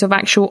 seconds of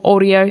actual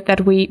audio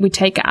that we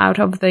take out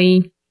of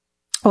the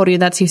audio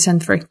that you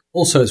send through.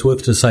 Also, it's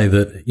worth to say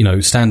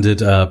that, standard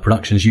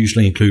productions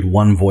usually include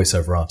one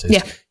voiceover artist.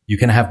 Yeah. You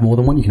can have more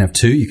than one. You can have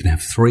two. You can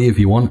have three if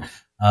you want.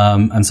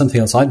 And something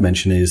else I'd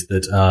mention is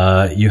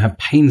that you have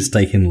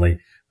painstakingly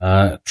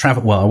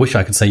travel. Well, I wish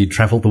I could say you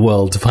traveled the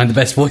world to find the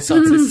best voice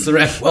artists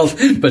around the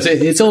world, but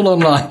it's all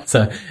online.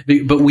 So,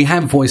 but we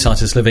have voice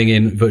artists living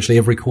in virtually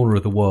every corner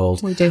of the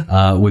world. We do.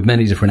 With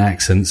many different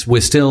accents.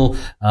 We're still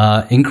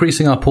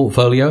increasing our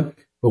portfolio,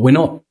 but we're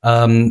not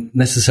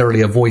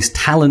necessarily a voice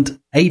talent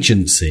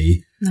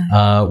agency.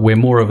 No. We're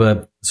more of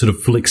a sort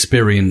of full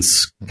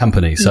experience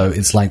company. So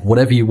it's like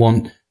whatever you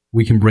want,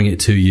 we can bring it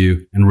to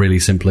you. And really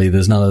simply,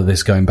 there's none of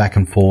this going back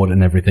and forward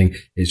and everything.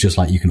 It's just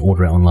like you can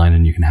order it online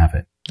and you can have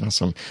it.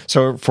 Awesome.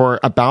 So for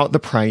about the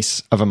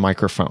price of a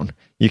microphone,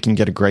 you can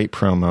get a great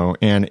promo,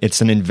 and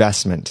it's an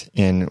investment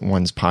in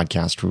one's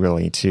podcast,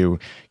 really, to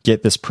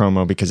get this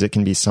promo, because it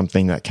can be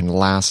something that can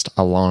last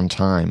a long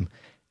time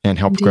and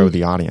help grow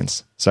the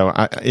audience. So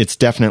it's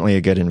definitely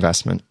a good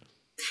investment.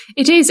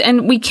 It is,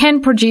 and we can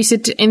produce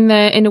it in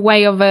a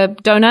way of a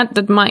donut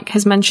that Mike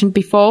has mentioned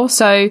before.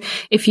 So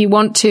if you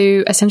want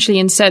to essentially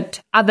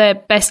insert other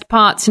best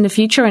parts in the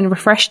future and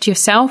refresh it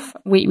yourself,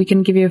 we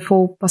can give you a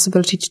full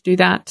possibility to do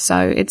that.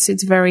 So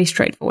it's very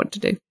straightforward to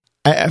do.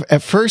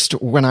 At first,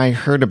 when I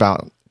heard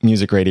about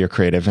Music Radio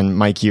Creative, and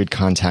Mike, you had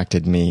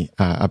contacted me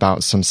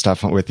about some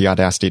stuff with the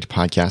Audacity to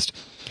Podcast,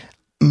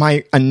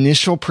 my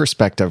initial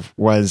perspective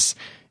was,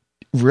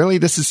 really,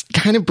 this is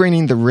kind of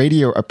bringing the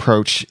radio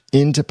approach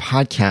into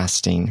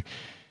podcasting.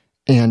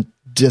 And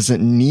does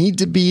it need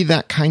to be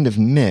that kind of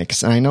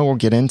mix? And I know we'll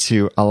get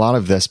into a lot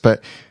of this,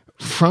 but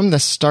from the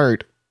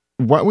start,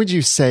 what would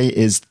you say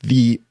is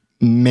the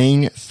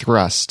main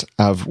thrust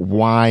of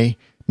why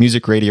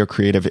Music Radio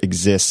Creative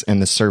exists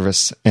and the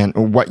service,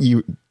 and what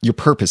your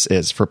purpose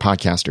is for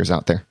podcasters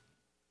out there?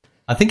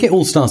 I think it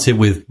all started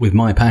with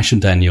my passion,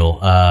 Daniel,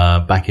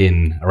 back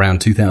in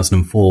around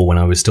 2004 when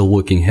I was still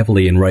working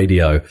heavily in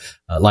radio.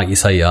 Like you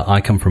say,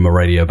 I come from a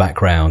radio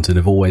background and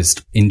have always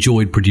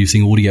enjoyed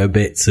producing audio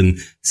bits and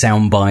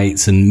sound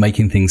bites and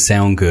making things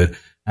sound good.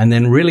 And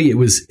then really it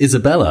was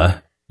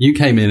Izabela. You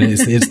came in.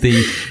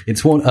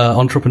 It's what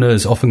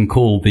entrepreneurs often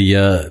call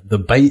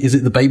is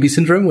it the baby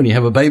syndrome, when you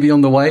have a baby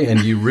on the way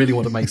and you really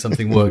want to make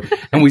something work?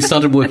 And we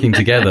started working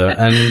together.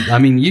 And I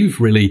mean,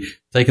 you've really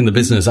taken the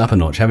business up a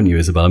notch, haven't you,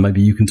 Izabela?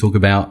 Maybe you can talk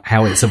about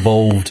how it's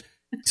evolved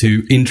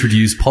to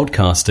introduce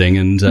podcasting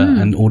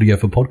and audio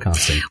for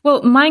podcasting.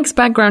 Well, Mike's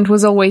background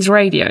was always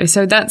radio,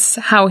 so that's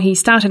how he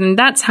started, and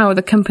that's how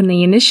the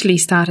company initially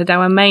started.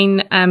 Our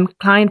main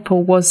client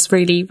pool was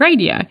really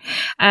radio.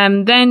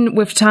 Then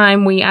with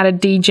time, we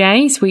added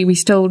DJs. We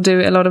still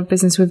do a lot of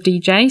business with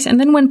DJs. And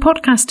then when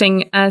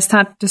podcasting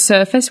started to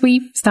surface,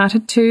 we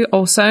started to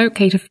also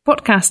cater for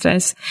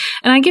podcasters.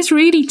 And I guess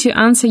really to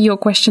answer your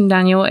question,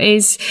 Daniel,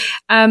 is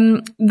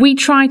we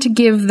try to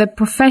give the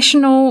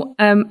professional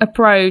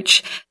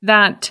approach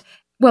that,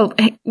 well,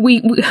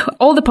 we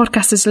all the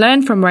podcasters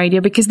learn from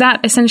radio, because that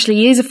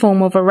essentially is a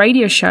form of a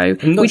radio show. I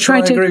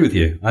agree with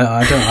you.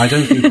 I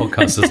don't think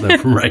podcasters learn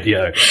from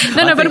radio.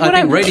 I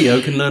think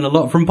radio can learn a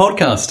lot from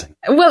podcasting.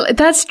 Well,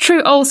 that's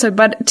true also.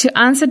 But to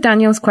answer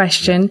Daniel's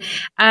question,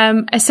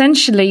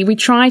 essentially we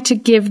try to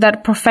give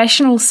that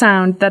professional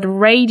sound that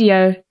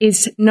radio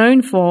is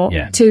known for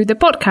to the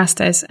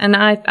podcasters, and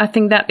I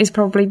think that is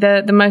probably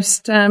the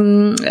most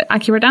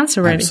accurate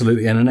answer, really.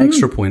 Absolutely. And an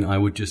extra point I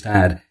would just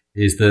add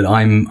is that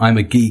I'm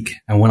a geek,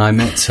 and when I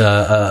met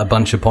a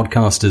bunch of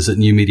podcasters at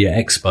New Media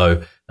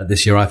Expo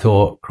this year, I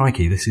thought,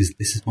 crikey, this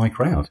is my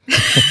crowd.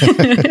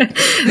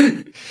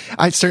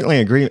 I certainly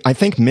agree. I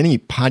think many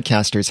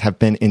podcasters have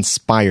been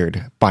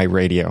inspired by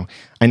radio.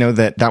 I know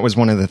that was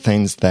one of the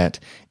things that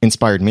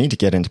inspired me to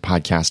get into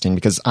podcasting,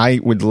 because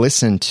I would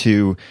listen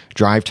to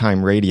drive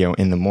time radio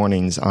in the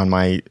mornings on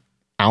my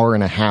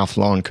hour-and-a-half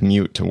long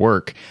commute to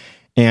work.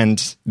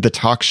 And the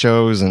talk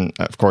shows, and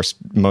of course,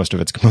 most of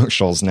it's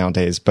commercials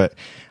nowadays. But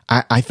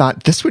I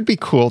thought this would be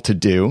cool to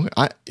do.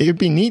 It would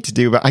be neat to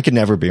do, but I could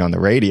never be on the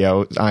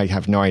radio. I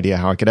have no idea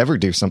how I could ever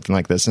do something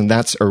like this. And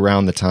that's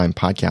around the time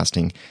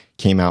podcasting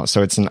came out.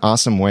 So it's an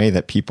awesome way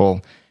that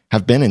people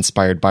have been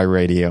inspired by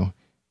radio.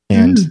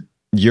 And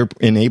you're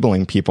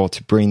enabling people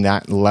to bring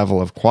that level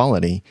of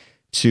quality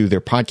to their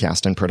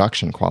podcast and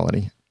production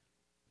quality.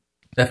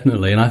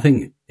 Definitely. And I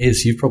think,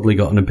 you've probably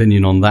got an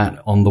opinion on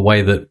that, on the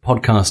way that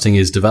podcasting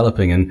is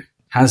developing and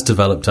has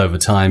developed over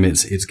time.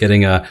 It's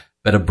getting a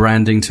better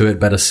branding to it,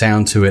 better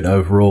sound to it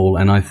overall.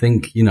 And I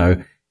think,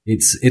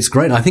 it's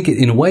great. I think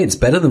in a way it's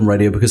better than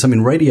radio because,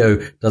 radio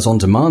does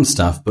on-demand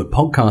stuff, but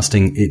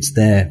podcasting, it's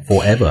there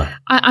forever.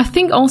 I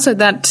think also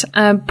that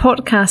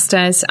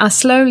podcasters are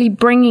slowly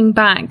bringing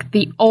back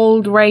the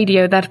old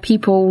radio that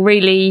people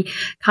really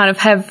kind of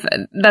have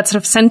that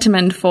sort of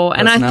sentiment for.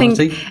 And I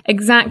think,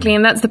 exactly,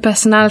 and that's the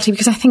personality,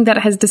 because I think that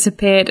has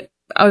disappeared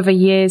over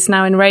years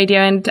now in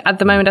radio. And at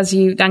the moment, as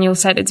you, Daniel,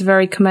 said, it's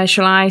very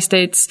commercialized.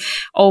 It's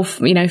all,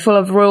 full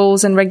of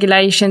rules and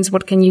regulations.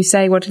 What can you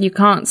say? What you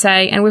can't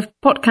say? And with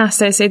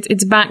podcasters,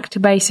 it's back to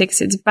basics.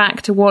 It's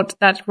back to what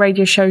that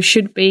radio show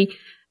should be.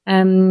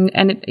 And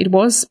it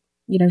was,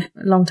 a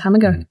long time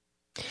ago.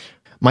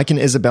 Mike and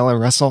Izabela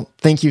Russell,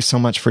 thank you so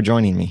much for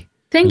joining me.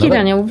 Thank you,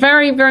 Daniel.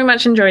 Very, very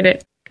much enjoyed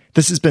it.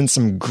 This has been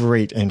some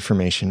great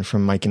information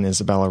from Mike and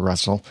Izabela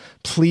Russell.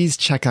 Please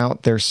check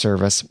out their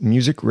service,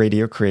 Music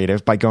Radio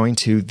Creative, by going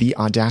to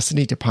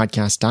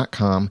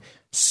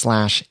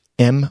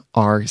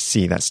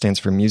theaudacitytopodcast.com/MRC. That stands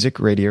for Music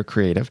Radio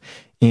Creative.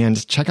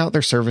 And check out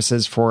their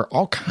services for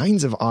all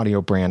kinds of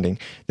audio branding.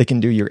 They can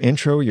do your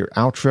intro, your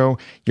outro,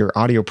 your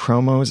audio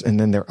promos, and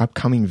then their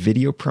upcoming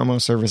video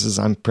promo services.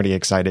 I'm pretty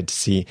excited to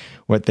see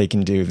what they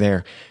can do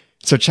there.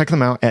 So check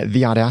them out at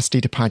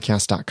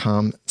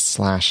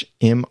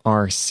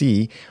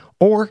theaudacitytopodcast.com/MRC,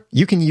 or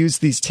you can use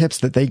these tips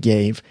that they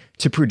gave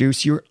to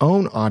produce your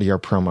own audio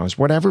promos,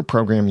 whatever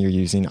program you're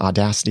using,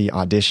 Audacity,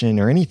 Audition,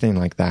 or anything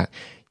like that.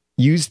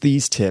 Use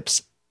these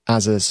tips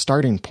as a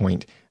starting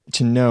point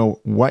to know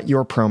what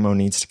your promo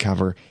needs to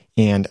cover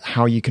and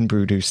how you can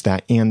produce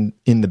that in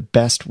the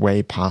best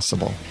way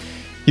possible.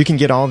 You can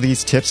get all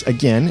these tips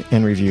again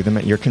and review them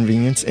at your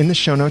convenience in the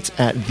show notes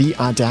at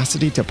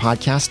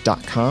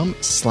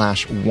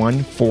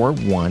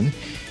theaudacitytopodcast.com/141.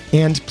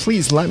 And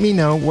please let me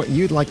know what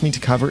you'd like me to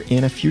cover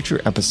in a future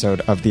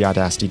episode of The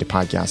Audacity to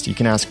Podcast. You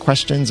can ask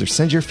questions or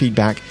send your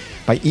feedback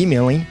by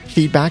emailing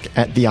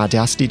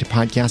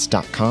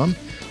feedback@theaudacitytopodcast.com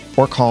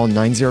or call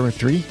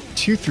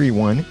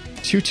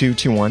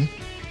 903-231-2221.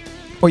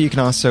 Or you can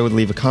also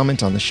leave a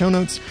comment on the show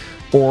notes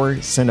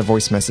or send a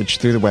voice message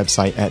through the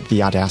website at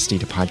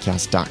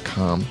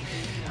theaudacitytopodcast.com.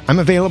 I'm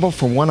available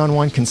for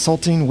one-on-one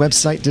consulting,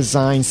 website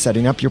design,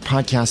 setting up your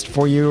podcast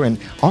for you, and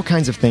all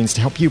kinds of things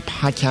to help you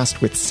podcast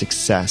with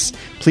success.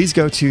 Please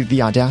go to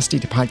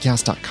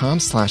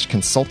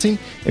theaudacitytopodcast.com/consulting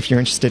if you're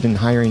interested in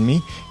hiring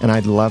me, and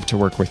I'd love to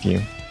work with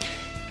you.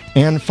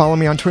 And follow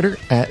me on Twitter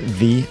at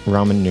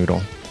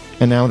 @TheRamenNoodle.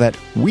 And now that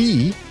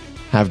we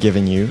have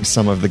given you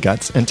some of the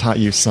guts and taught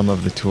you some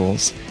of the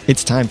tools,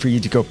 it's time for you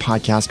to go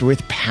podcast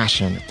with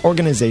passion,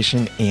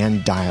 organization,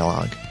 and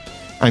dialogue.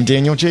 I'm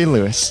Daniel J.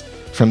 Lewis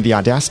from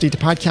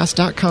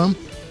theaudacitytopodcast.com.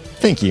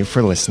 Thank you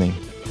for listening.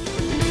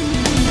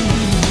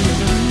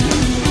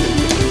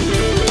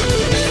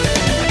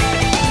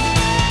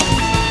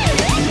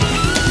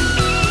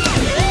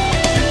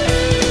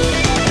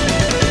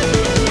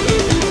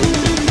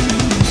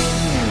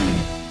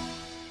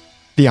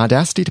 The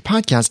Audacity to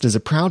Podcast is a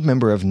proud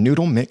member of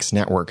Noodle Mix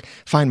Network.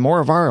 Find more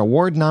of our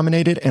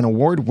award-nominated and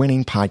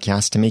award-winning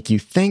podcasts to make you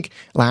think,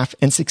 laugh,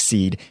 and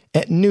succeed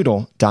at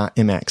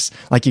noodle.mx.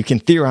 Like you can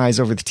theorize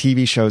over the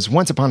TV shows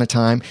Once Upon a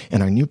Time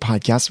and our new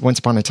podcast, Once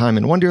Upon a Time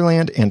in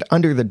Wonderland and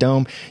Under the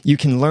Dome. You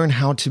can learn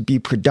how to be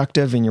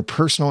productive in your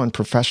personal and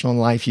professional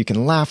life. You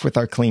can laugh with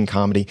our clean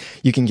comedy.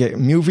 You can get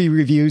movie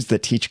reviews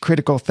that teach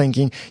critical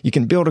thinking. You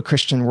can build a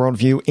Christian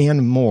worldview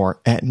and more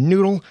at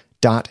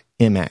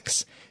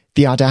noodle.mx.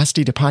 The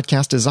Audacity to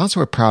Podcast is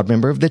also a proud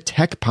member of the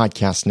Tech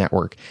Podcast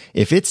Network.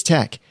 If it's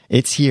tech,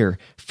 it's here.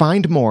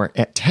 Find more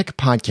at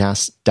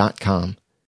techpodcasts.com.